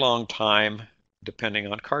very long time depending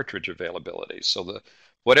on cartridge availability. So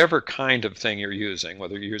whatever kind of thing you're using,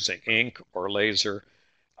 whether you're using ink or laser,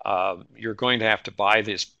 you're going to have to buy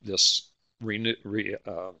this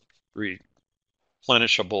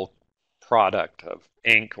replenishable product of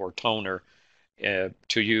ink or toner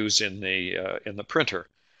to use in the printer.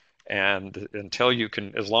 And until you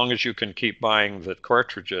can, as long as you can keep buying the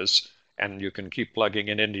cartridges and you can keep plugging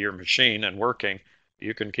it into your machine and working,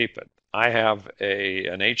 you can keep it. I have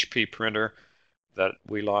an HP printer that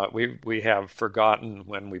we have forgotten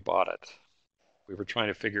when we bought it. We were trying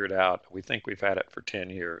to figure it out. We think we've had it for 10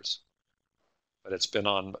 years, but it's been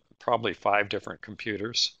on probably 5 different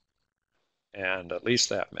computers and at least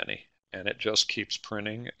that many. And it just keeps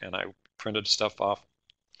printing. And I printed stuff off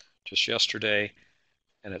just yesterday,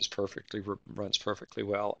 and it's runs perfectly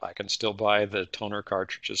well. I can still buy the toner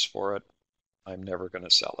cartridges for it. I'm never going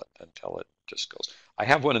to sell it until it just goes. I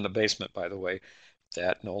have one in the basement, by the way,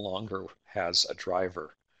 that no longer has a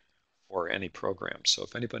driver or any program. So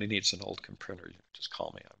if anybody needs an old printer, you just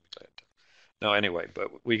call me. I'll be glad to. No, anyway,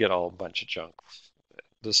 but we get all a bunch of junk.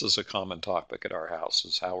 This is a common topic at our house: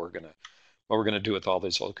 is what we're gonna do with all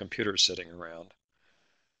these old computers sitting around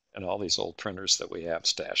and all these old printers that we have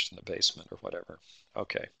stashed in the basement or whatever.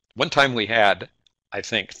 Okay. One time we had, I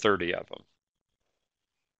think, 30 of them,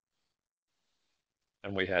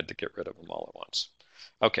 and we had to get rid of them all at once.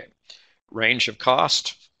 Okay. Range of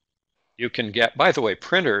cost. You can get, by the way,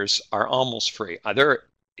 printers are almost free.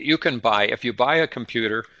 You can buy, if you buy a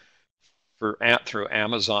computer through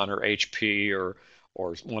Amazon or HP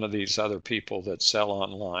or one of these other people that sell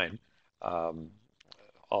online, um,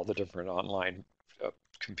 all the different online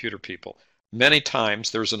computer people. Many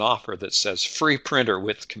times there's an offer that says free printer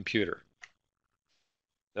with computer.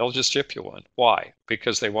 They'll just ship you one. Why?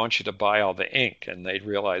 Because they want you to buy all the ink, and they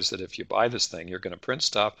realize that if you buy this thing, you're going to print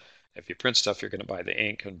stuff. If you print stuff, you're going to buy the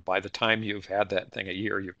ink, and by the time you've had that thing a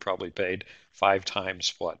year, you've probably paid 5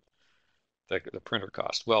 times what the printer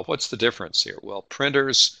cost. Well, what's the difference here? Well,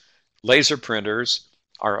 laser printers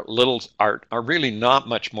are really not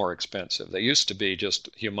much more expensive. They used to be just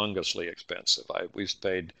humongously expensive. We've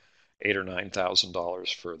paid $8,000 or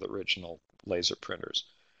 $9,000 for the original laser printers,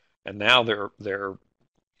 and now they're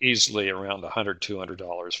easily around $100,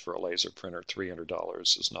 $200 for a laser printer.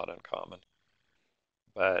 $300 is not uncommon.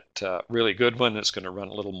 But really good one is going to run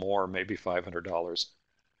a little more, maybe $500.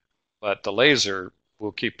 But the laser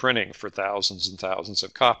will keep printing for thousands and thousands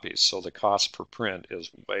of copies, so the cost per print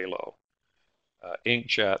is way low.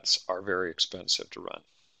 Inkjets are very expensive to run.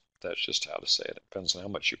 That's just how to say it. It depends on how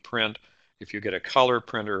much you print. If you get a color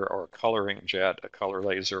printer or a color inkjet, a color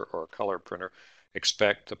laser, or a color printer,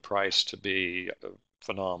 expect the price to be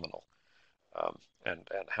phenomenal. And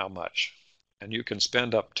how much. And you can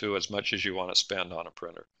spend up to as much as you want to spend on a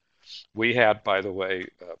printer. We had, by the way,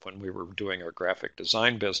 when we were doing our graphic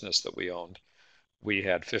design business that we owned, we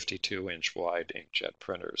had 52-inch wide inkjet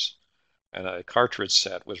printers, and a cartridge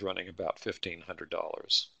set was running about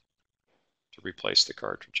 $1,500 to replace the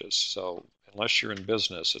cartridges. So unless you're in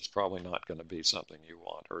business, it's probably not going to be something you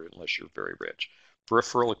want, or unless you're very rich.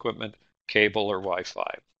 Peripheral equipment, cable or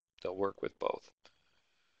Wi-Fi, they'll work with both.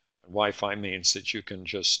 And Wi-Fi means that you can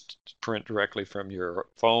just print directly from your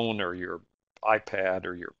phone or your iPad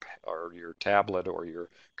or your tablet or your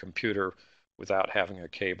computer without having a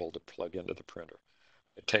cable to plug into the printer.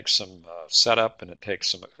 It takes some setup and it takes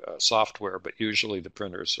some software, but usually the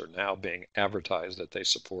printers are now being advertised that they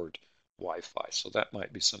support Wi-Fi, so that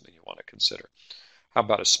might be something you want to consider. How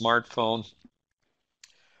about a smartphone?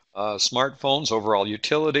 Smartphones, overall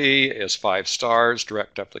utility is 5 stars.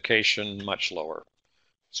 Direct application, much lower.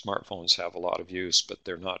 Smartphones have a lot of use, but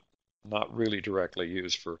they're not really directly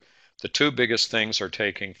used for the two biggest things are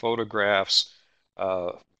taking photographs,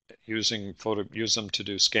 uh, use them to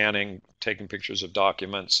do scanning, taking pictures of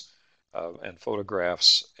documents and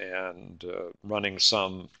photographs, and running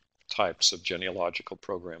some types of genealogical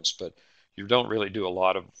programs. But you don't really do a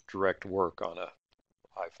lot of direct work on a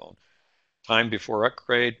iPhone. Time before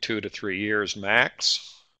upgrade, 2 to 3 years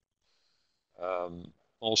max. Um,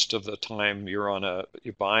 Most of the time you're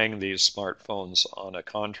buying these smartphones on a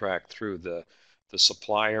contract through the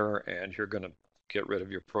supplier, and you're going to get rid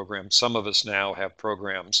of your program. Some of us now have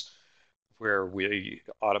programs where we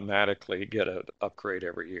automatically get an upgrade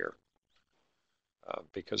every year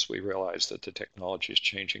because we realize that the technology is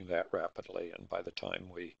changing that rapidly, and by the time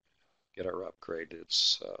we get our upgrade,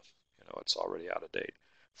 it's already out of date.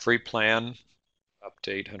 Free plan up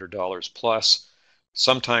to $800 plus.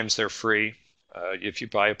 Sometimes they're free. If you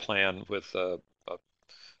buy a plan with a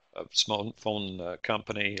smartphone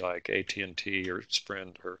company like AT&T or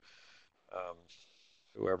Sprint or um,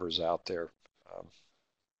 whoever's out there. Um,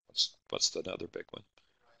 what's another big one?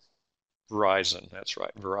 Verizon. That's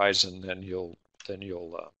right. Verizon. Then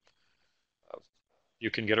uh, you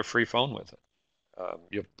can get a free phone with it.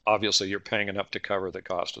 Obviously you're paying enough to cover the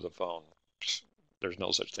cost of the phone. There's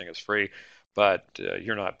no such thing as free, but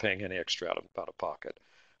you're not paying any extra out of pocket.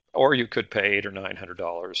 Or you could pay $800 or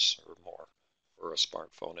 $900 or more for a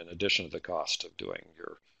smartphone in addition to the cost of doing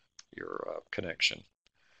your connection.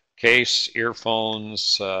 Case,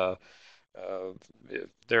 earphones. Uh,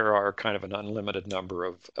 there are kind of an unlimited number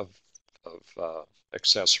of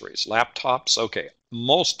accessories. Laptops. Okay,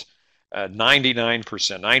 most 99%,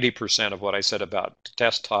 90% of what I said about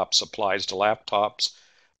desktops applies to laptops.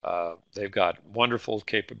 They've got wonderful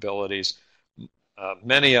capabilities.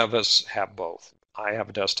 Many of us have both. I have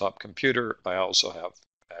a desktop computer. I also have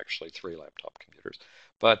actually 3 laptop computers,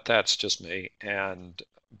 but that's just me.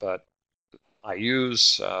 But I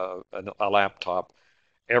use a laptop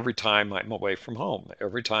every time I'm away from home,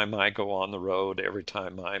 every time I go on the road, every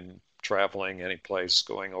time I'm traveling any place,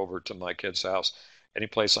 going over to my kid's house, any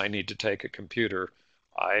place I need to take a computer,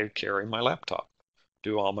 I carry my laptop,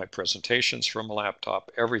 do all my presentations from a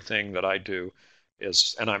laptop. Everything that I do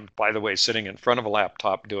and I'm, by the way, sitting in front of a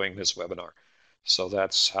laptop doing this webinar. So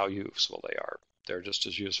that's how useful they are. They're just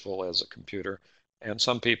as useful as a computer. And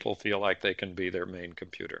some people feel like they can be their main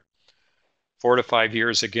computer. 4 to 5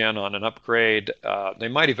 years again on an upgrade. They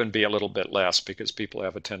might even be a little bit less because people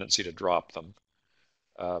have a tendency to drop them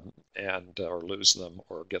and or lose them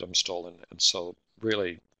or get them stolen. And so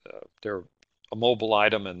really, they're a mobile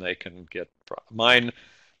item, and they can get mine.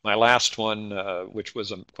 My last one, which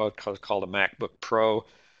was called a MacBook Pro,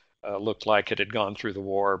 looked like it had gone through the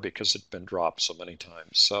war because it'd been dropped so many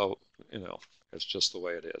times. So it's just the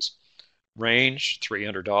way it is. Range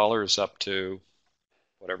 $300 up to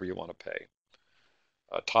whatever you want to pay.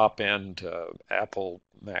 A top end Apple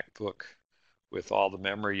MacBook with all the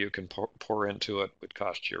memory you can pour into it would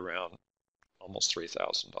cost you around almost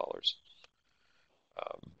 $3,000.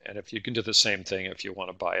 And if you can do the same thing if you want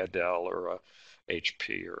to buy a Dell or a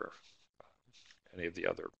HP or any of the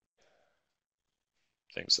other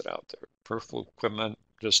things that are out there. Peripheral equipment,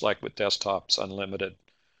 just like with desktops, unlimited,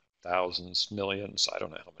 thousands, millions. I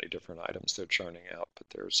don't know how many different items they're churning out, but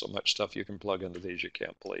there's so much stuff you can plug into these you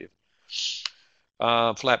can't believe.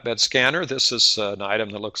 Flatbed scanner. This is an item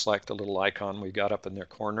that looks like the little icon we got up in their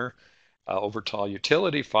corner. Overtall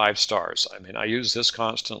utility, 5 stars. I mean, I use this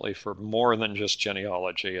constantly for more than just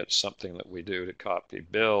genealogy. It's something that we do to copy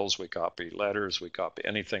bills, we copy letters, we copy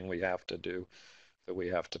anything we have to do that we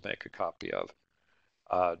have to make a copy of.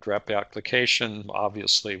 Direct application,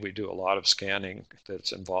 obviously we do a lot of scanning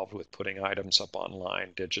that's involved with putting items up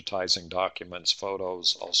online, digitizing documents,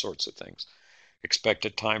 photos, all sorts of things.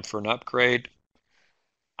 Expected time for an upgrade.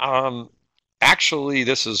 Um, Actually,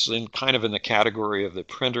 this is kind of in the category of the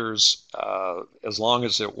printers. As long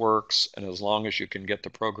as it works and as long as you can get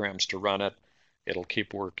the programs to run it, it'll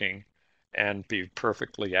keep working and be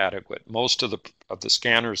perfectly adequate. Most of the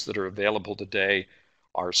scanners that are available today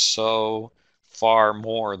are so far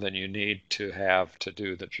more than you need to have to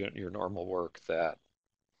do your normal work that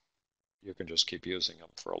you can just keep using them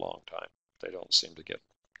for a long time. They don't seem to get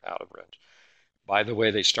out of range. By the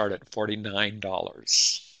way, they start at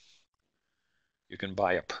 $49. You can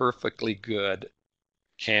buy a perfectly good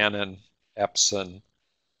Canon, Epson,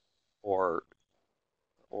 or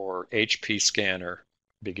HP scanner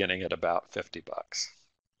beginning at about $50.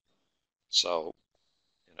 So,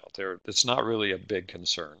 it's not really a big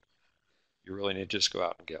concern. You really need to just go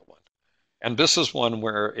out and get one. And this is one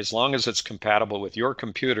where as long as it's compatible with your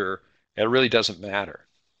computer, it really doesn't matter.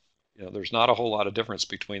 There's not a whole lot of difference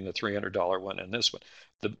between the $300 one and this one.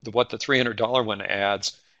 What the $300 one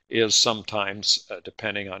adds is sometimes,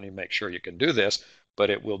 depending on you make sure you can do this, but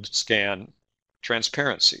it will scan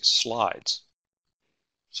transparencies, slides.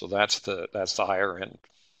 So that's the higher end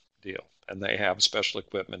deal. And they have special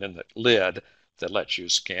equipment in the lid that lets you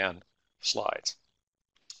scan slides.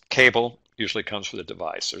 Cable usually comes with a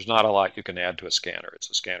device. There's not a lot you can add to a scanner. It's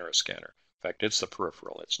a scanner, a scanner. In fact, it's the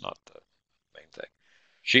peripheral. It's not the main thing.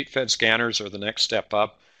 Sheet-fed scanners are the next step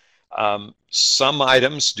up. Some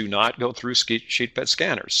items do not go through sheet-fed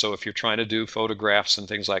scanners. So if you're trying to do photographs and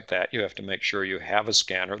things like that, you have to make sure you have a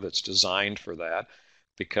scanner that's designed for that,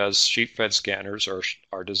 because sheet-fed scanners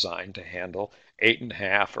are designed to handle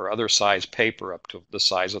 8.5 or other size paper up to the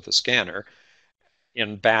size of the scanner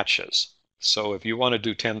in batches. So if you want to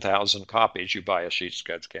do 10,000 copies, you buy a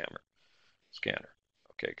sheet-fed scanner,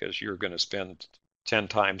 okay, because you're going to spend 10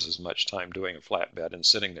 times as much time doing a flatbed and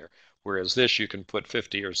sitting there. Whereas this, you can put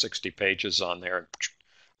 50 or 60 pages on there and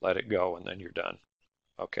let it go, and then you're done.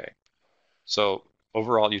 Okay. So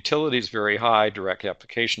overall utility is very high, direct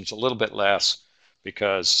application is a little bit less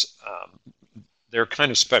because they're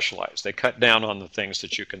kind of specialized. They cut down on the things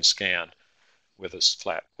that you can scan with a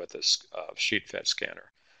sheet-fed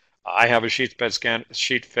scanner. I have a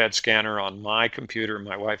sheet-fed scanner on my computer.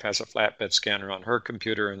 My wife has a flatbed scanner on her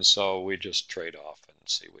computer, and so we just trade off and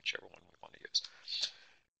see whichever one we want to use.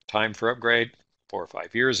 Time for upgrade, 4 or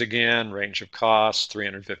 5 years again. Range of cost,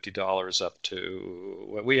 $350 up to,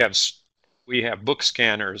 well, we have book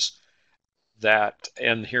scanners that,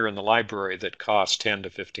 and here in the library, that cost $10,000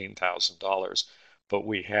 to $15,000, but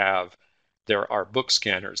there are book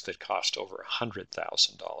scanners that cost over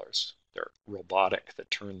 $100,000. They're robotic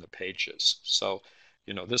that turn the pages. So,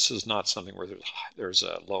 this is not something where there's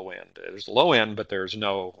a low end. There's a low end, but there's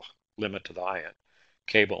no limit to the high end.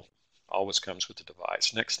 Cable always comes with the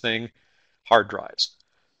device. Next thing, hard drives.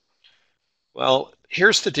 Well,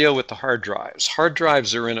 here's the deal with the hard drives. Hard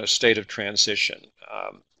drives are in a state of transition.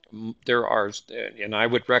 And I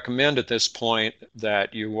would recommend at this point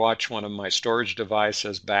that you watch one of my storage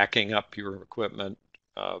devices backing up your equipment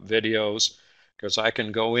videos, because I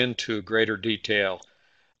can go into greater detail.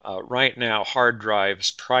 Right now, hard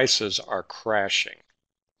drives prices are crashing.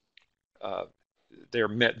 Uh, the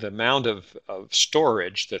amount of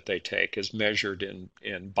storage that they take is measured in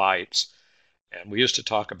bytes. And we used to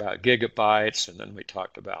talk about gigabytes, and then we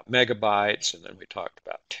talked about megabytes, and then we talked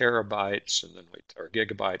about terabytes, or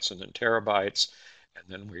gigabytes, and then terabytes, and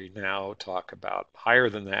then we now talk about higher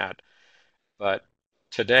than that. But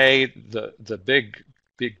today, the big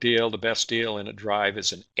deal, the best deal in a drive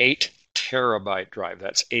is an 8 terabyte drive.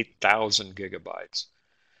 That's 8,000 gigabytes.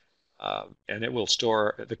 And it will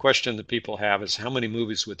store. The question that people have is, how many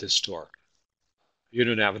movies would this store? You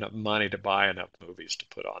don't have enough money to buy enough movies to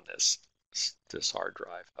put on this hard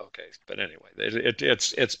drive. Okay, but anyway,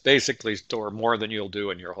 it's basically store more than you'll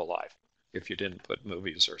do in your whole life if you didn't put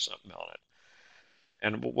movies or something on it.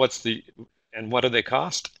 And what do they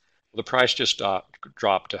cost? Well, the price just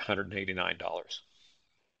dropped to $189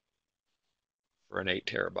 for an 8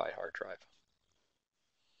 terabyte hard drive.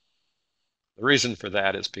 The reason for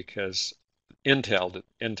that is because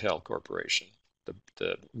Intel Corporation,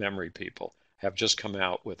 the memory people, have just come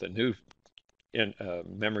out with a new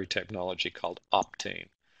memory technology called Optane.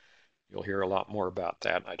 You'll hear a lot more about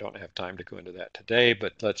that. I don't have time to go into that today,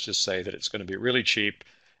 but let's just say that it's going to be really cheap,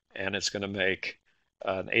 and it's going to make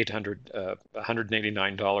an $189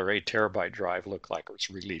 8 terabyte drive look like it's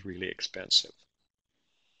really, really expensive.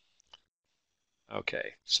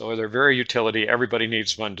 Okay, so they're very utility. Everybody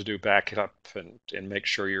needs one to do backup and make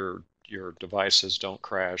sure your devices don't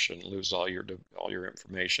crash and lose all your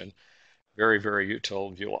information. Very, very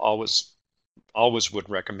utility. You'll always would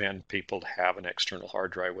recommend people to have an external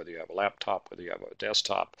hard drive, whether you have a laptop, whether you have a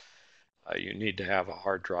desktop. You need to have a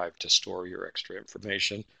hard drive to store your extra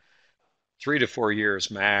information. 3 to 4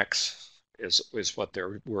 years max is what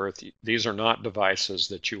they're worth. These are not devices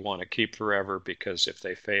that you want to keep forever, because if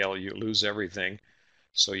they fail, you lose everything.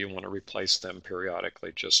 So you want to replace them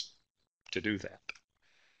periodically just to do that.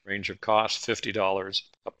 Range of cost, $50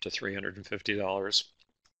 up to $350.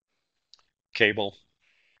 Cable,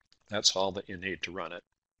 that's all that you need to run it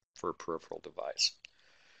for a peripheral device.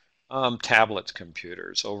 Tablets,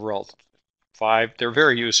 computers, overall 5. They're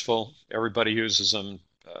very useful. Everybody uses them.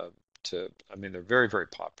 They're very, very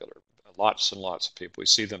popular. Lots and lots of people. We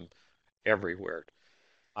see them everywhere.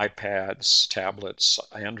 iPads, tablets,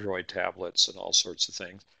 Android tablets, and all sorts of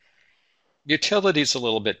things. Utility's a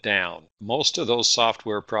little bit down. Most of those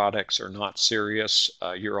software products are not serious.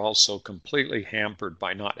 You're also completely hampered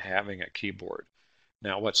by not having a keyboard.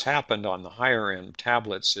 Now, what's happened on the higher end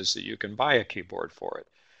tablets is that you can buy a keyboard for it.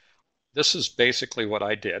 This is basically what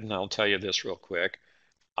I did, and I'll tell you this real quick.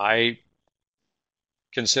 I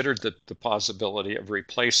considered the possibility of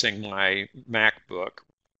replacing my MacBook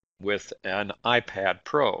with an iPad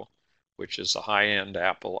Pro, which is a high-end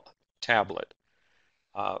Apple tablet.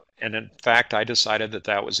 And in fact, I decided that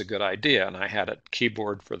that was a good idea, and I had a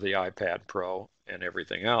keyboard for the iPad Pro and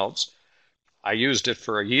everything else. I used it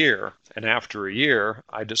for a year, and after a year,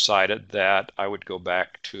 I decided that I would go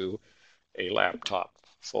back to a laptop,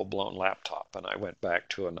 full-blown laptop, and I went back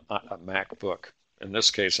to a MacBook, in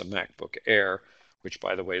this case, a MacBook Air, which,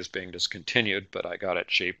 by the way, is being discontinued, but I got it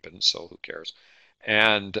cheap, and so who cares?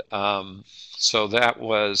 And so that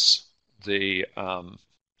was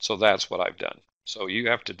so that's what I've done. So you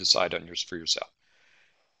have to decide on yours for yourself.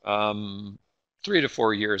 Um, 3 to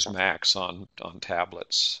 4 years max on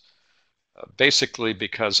tablets, basically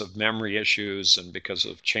because of memory issues and because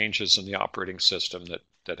of changes in the operating system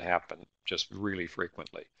that happen just really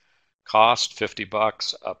frequently. Cost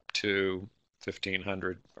 $50 up to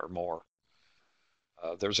 1,500 or more.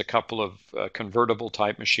 There's a couple of convertible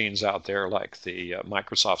type machines out there like the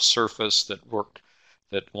Microsoft Surface that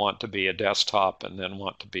want to be a desktop and then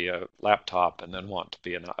want to be a laptop and then want to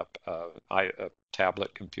be a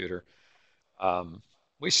tablet computer.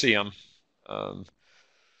 We see them. Um,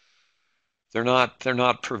 they're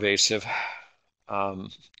not pervasive,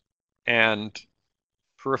 um, and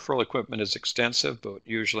peripheral equipment is extensive, but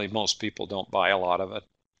usually most people don't buy a lot of it.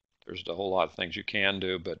 There's a whole lot of things you can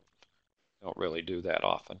do, but don't really do that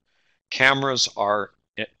often. Cameras are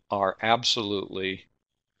absolutely,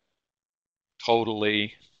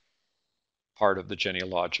 totally part of the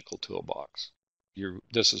genealogical toolbox.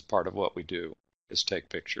 This is part of what we do is take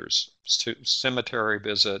pictures, cemetery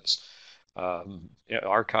visits,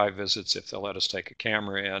 archive visits if they'll let us take a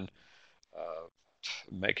camera in, uh,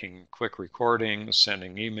 making quick recordings,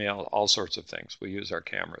 sending email, all sorts of things. We use our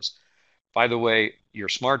cameras. By the way, your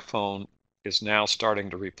smartphone is now starting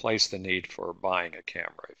to replace the need for buying a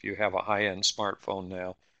camera. If you have a high-end smartphone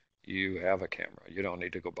now, you have a camera. You don't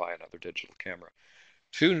need to go buy another digital camera.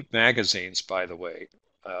 Two magazines, by the way,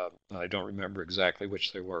 I don't remember exactly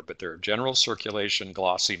which they were, but they're general circulation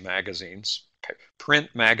glossy magazines,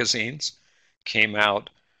 print magazines, came out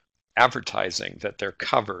advertising that their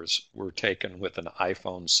covers were taken with an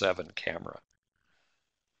iPhone 7 camera.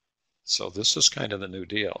 So this is kind of the new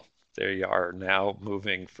deal. They are now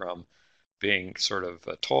moving from being sort of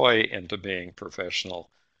a toy into being professional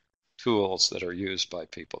tools that are used by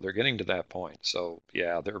people. They're getting to that point. So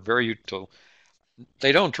yeah, they're very util.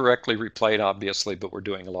 They don't directly replay it, obviously, but we're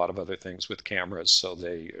doing a lot of other things with cameras, so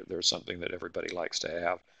they're something that everybody likes to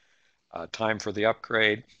have. Time for the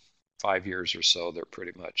upgrade, 5 years or so. They're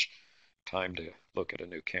pretty much time to look at a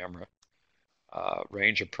new camera.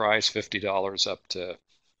 Range of price, $50 up to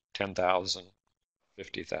 10,000,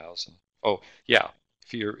 50,000. Oh yeah,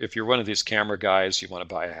 if you're one of these camera guys, you want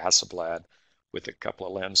to buy a Hasselblad with a couple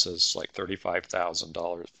of lenses, like $35,000,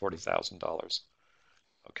 $40,000.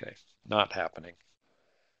 Okay, not happening.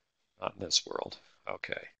 Not in this world.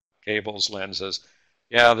 Okay, cables, lenses.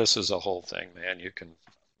 Yeah, this is a whole thing, man. You can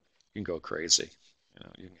go crazy.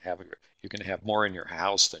 You can have more in your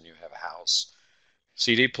house than you have a house.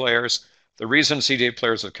 CD players. The reason CD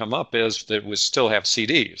players have come up is that we still have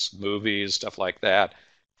CDs, movies, stuff like that.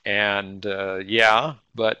 And yeah,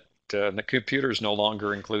 but the computers no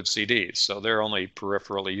longer include CDs, so they're only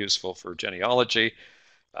peripherally useful for genealogy.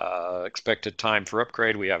 Expected time for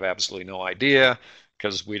upgrade, we have absolutely no idea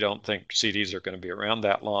because we don't think CDs are going to be around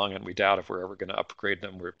that long, and we doubt if we're ever going to upgrade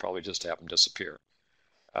them. We'll probably just have them disappear.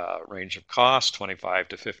 Range of cost, $25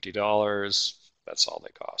 to $50. That's all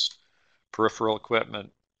they cost. Peripheral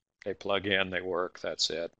equipment, they plug in, they work, that's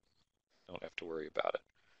it. Don't have to worry about it.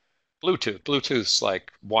 Bluetooth. Bluetooth's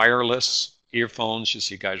like wireless earphones. You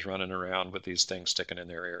see guys running around with these things sticking in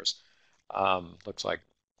their ears. Looks like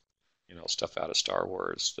stuff out of Star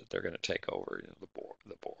Wars that they're going to take over, the Borg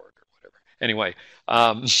or whatever. Anyway,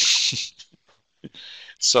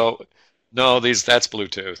 so no, that's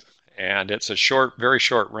Bluetooth, and it's a very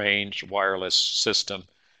short range wireless system,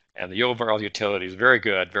 and the overall utility is very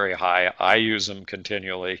good, very high. I use them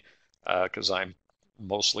continually because I'm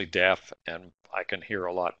mostly deaf, and I can hear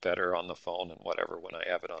a lot better on the phone and whatever when I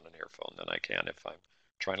have it on an earphone than I can if I'm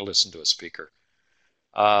trying to listen to a speaker.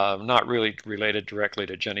 Not really related directly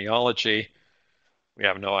to genealogy. We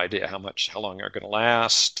have no idea how long they're going to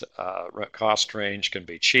last. Cost range can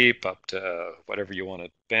be cheap up to whatever you want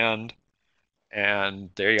to spend. and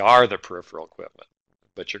they are the peripheral equipment.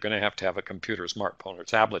 But you're going to have a computer, smartphone, or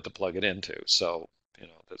tablet to plug it into. So,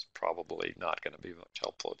 that's probably not going to be much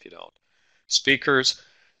helpful if you don't. Speakers,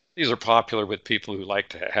 these are popular with people who like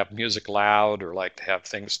to have music loud or like to have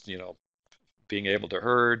things, being able to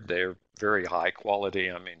heard. They're very high quality.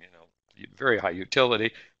 I mean, very high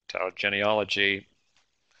utility. Genealogy,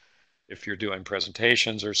 if you're doing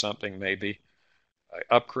presentations or something, maybe.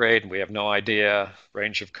 Upgrade, we have no idea.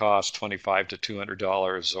 Range of cost, $25 to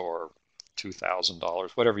 $200 or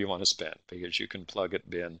 $2,000, whatever you want to spend, because you can plug it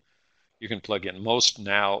in. You can plug in most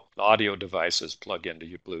now audio devices plug into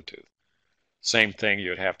your Bluetooth. Same thing,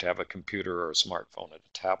 you'd have to have a computer or a smartphone and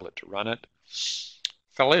a tablet to run it.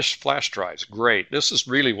 Flash drives, great. This is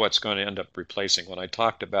really what's going to end up replacing. When I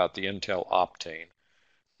talked about the Intel Optane,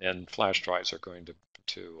 and flash drives are going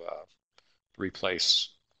to replace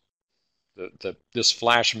this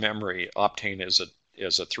flash memory. Optane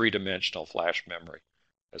is a three-dimensional flash memory,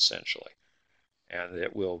 essentially, and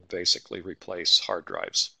it will basically replace hard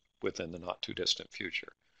drives within the not too distant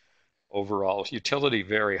future. Overall utility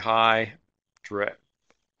very high.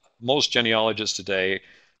 Most genealogists today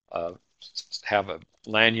uh, have a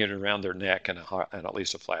LAN unit around their neck and at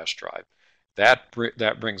least a flash drive. That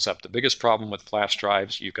brings up the biggest problem with flash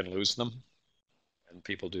drives. You can lose them, and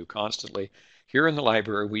people do constantly. Here in the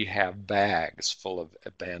library, we have bags full of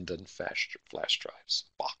abandoned flash drives,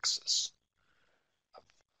 boxes of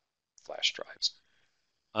flash drives.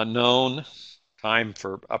 Unknown time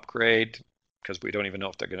for upgrade, because we don't even know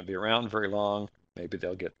if they're going to be around very long. Maybe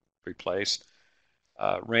they'll get replaced.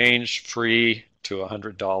 Range free to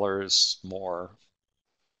 $100 more.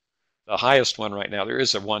 The highest one right now, there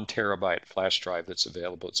is a 1 terabyte flash drive that's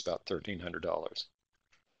available. It's about $1,300.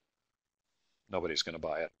 Nobody's going to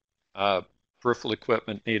buy it. Peripheral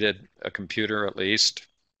equipment needed, a computer at least.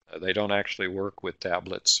 They don't actually work with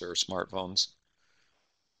tablets or smartphones.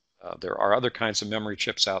 There are other kinds of memory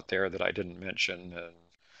chips out there that I didn't mention, and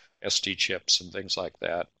SD chips and things like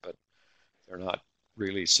that, but they're not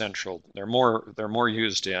really central. They're more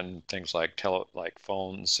used in things like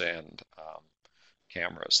phones and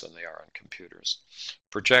cameras than they are on computers.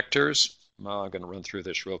 Projectors, well, I'm going to run through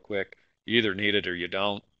this real quick. You either need it or you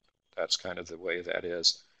don't. That's kind of the way that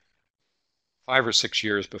is. 5 or 6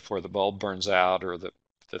 years before the bulb burns out or the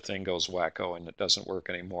thing goes wacko and it doesn't work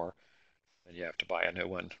anymore, then you have to buy a new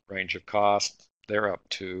one. Range of cost, they're up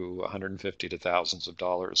to 150 to thousands of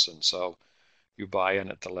dollars, and so you buy in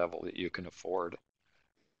at the level that you can afford.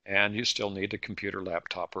 And you still need a computer,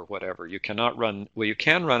 laptop, or whatever. You cannot run, well, you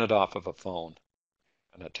can run it off of a phone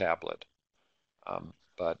and a tablet,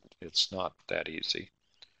 but it's not that easy.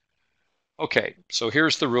 Okay, so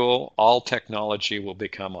here's the rule. All technology will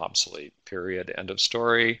become obsolete, period. End of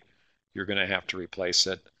story. You're going to have to replace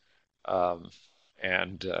it.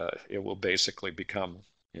 And it will basically become,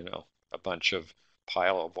 a bunch of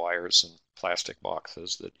pile of wires and plastic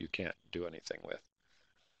boxes that you can't do anything with.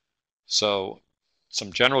 So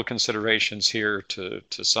some general considerations here to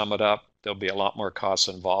sum it up. There'll be a lot more costs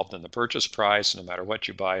involved in the purchase price. No matter what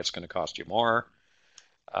you buy, it's going to cost you more.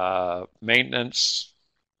 Maintenance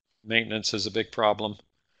is a big problem.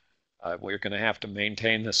 We're going to have to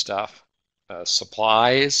maintain this stuff.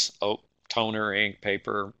 Supplies, toner, ink,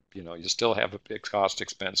 paper, you still have big cost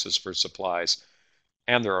expenses for supplies.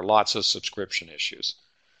 And there are lots of subscription issues.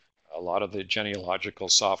 A lot of the genealogical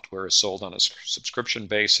software is sold on a subscription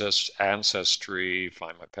basis, Ancestry,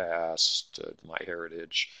 Find My Past,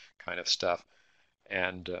 MyHeritage kind of stuff.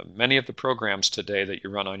 And many of the programs today that you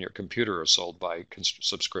run on your computer are sold by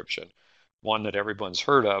subscription. One that everyone's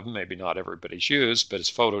heard of, maybe not everybody's used, but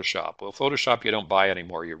it's Photoshop. Well, Photoshop you don't buy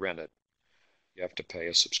anymore, you rent it. You have to pay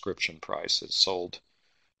a subscription price. It's sold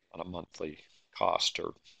on a monthly cost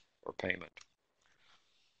or payment.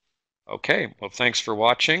 Okay, well, thanks for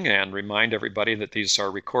watching, and remind everybody that these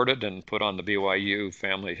are recorded and put on the BYU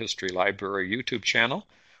Family History Library YouTube channel,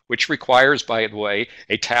 which requires, by the way,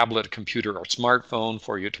 a tablet, computer, or smartphone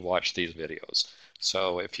for you to watch these videos.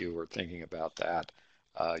 So if you were thinking about that,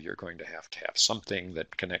 you're going to have something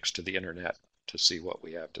that connects to the internet to see what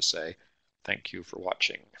we have to say. Thank you for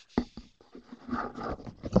watching.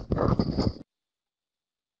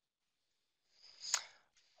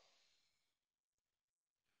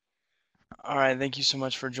 All right, thank you so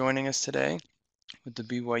much for joining us today with the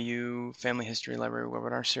BYU Family History Library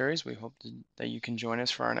webinar series. We hope that you can join us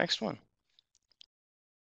for our next one.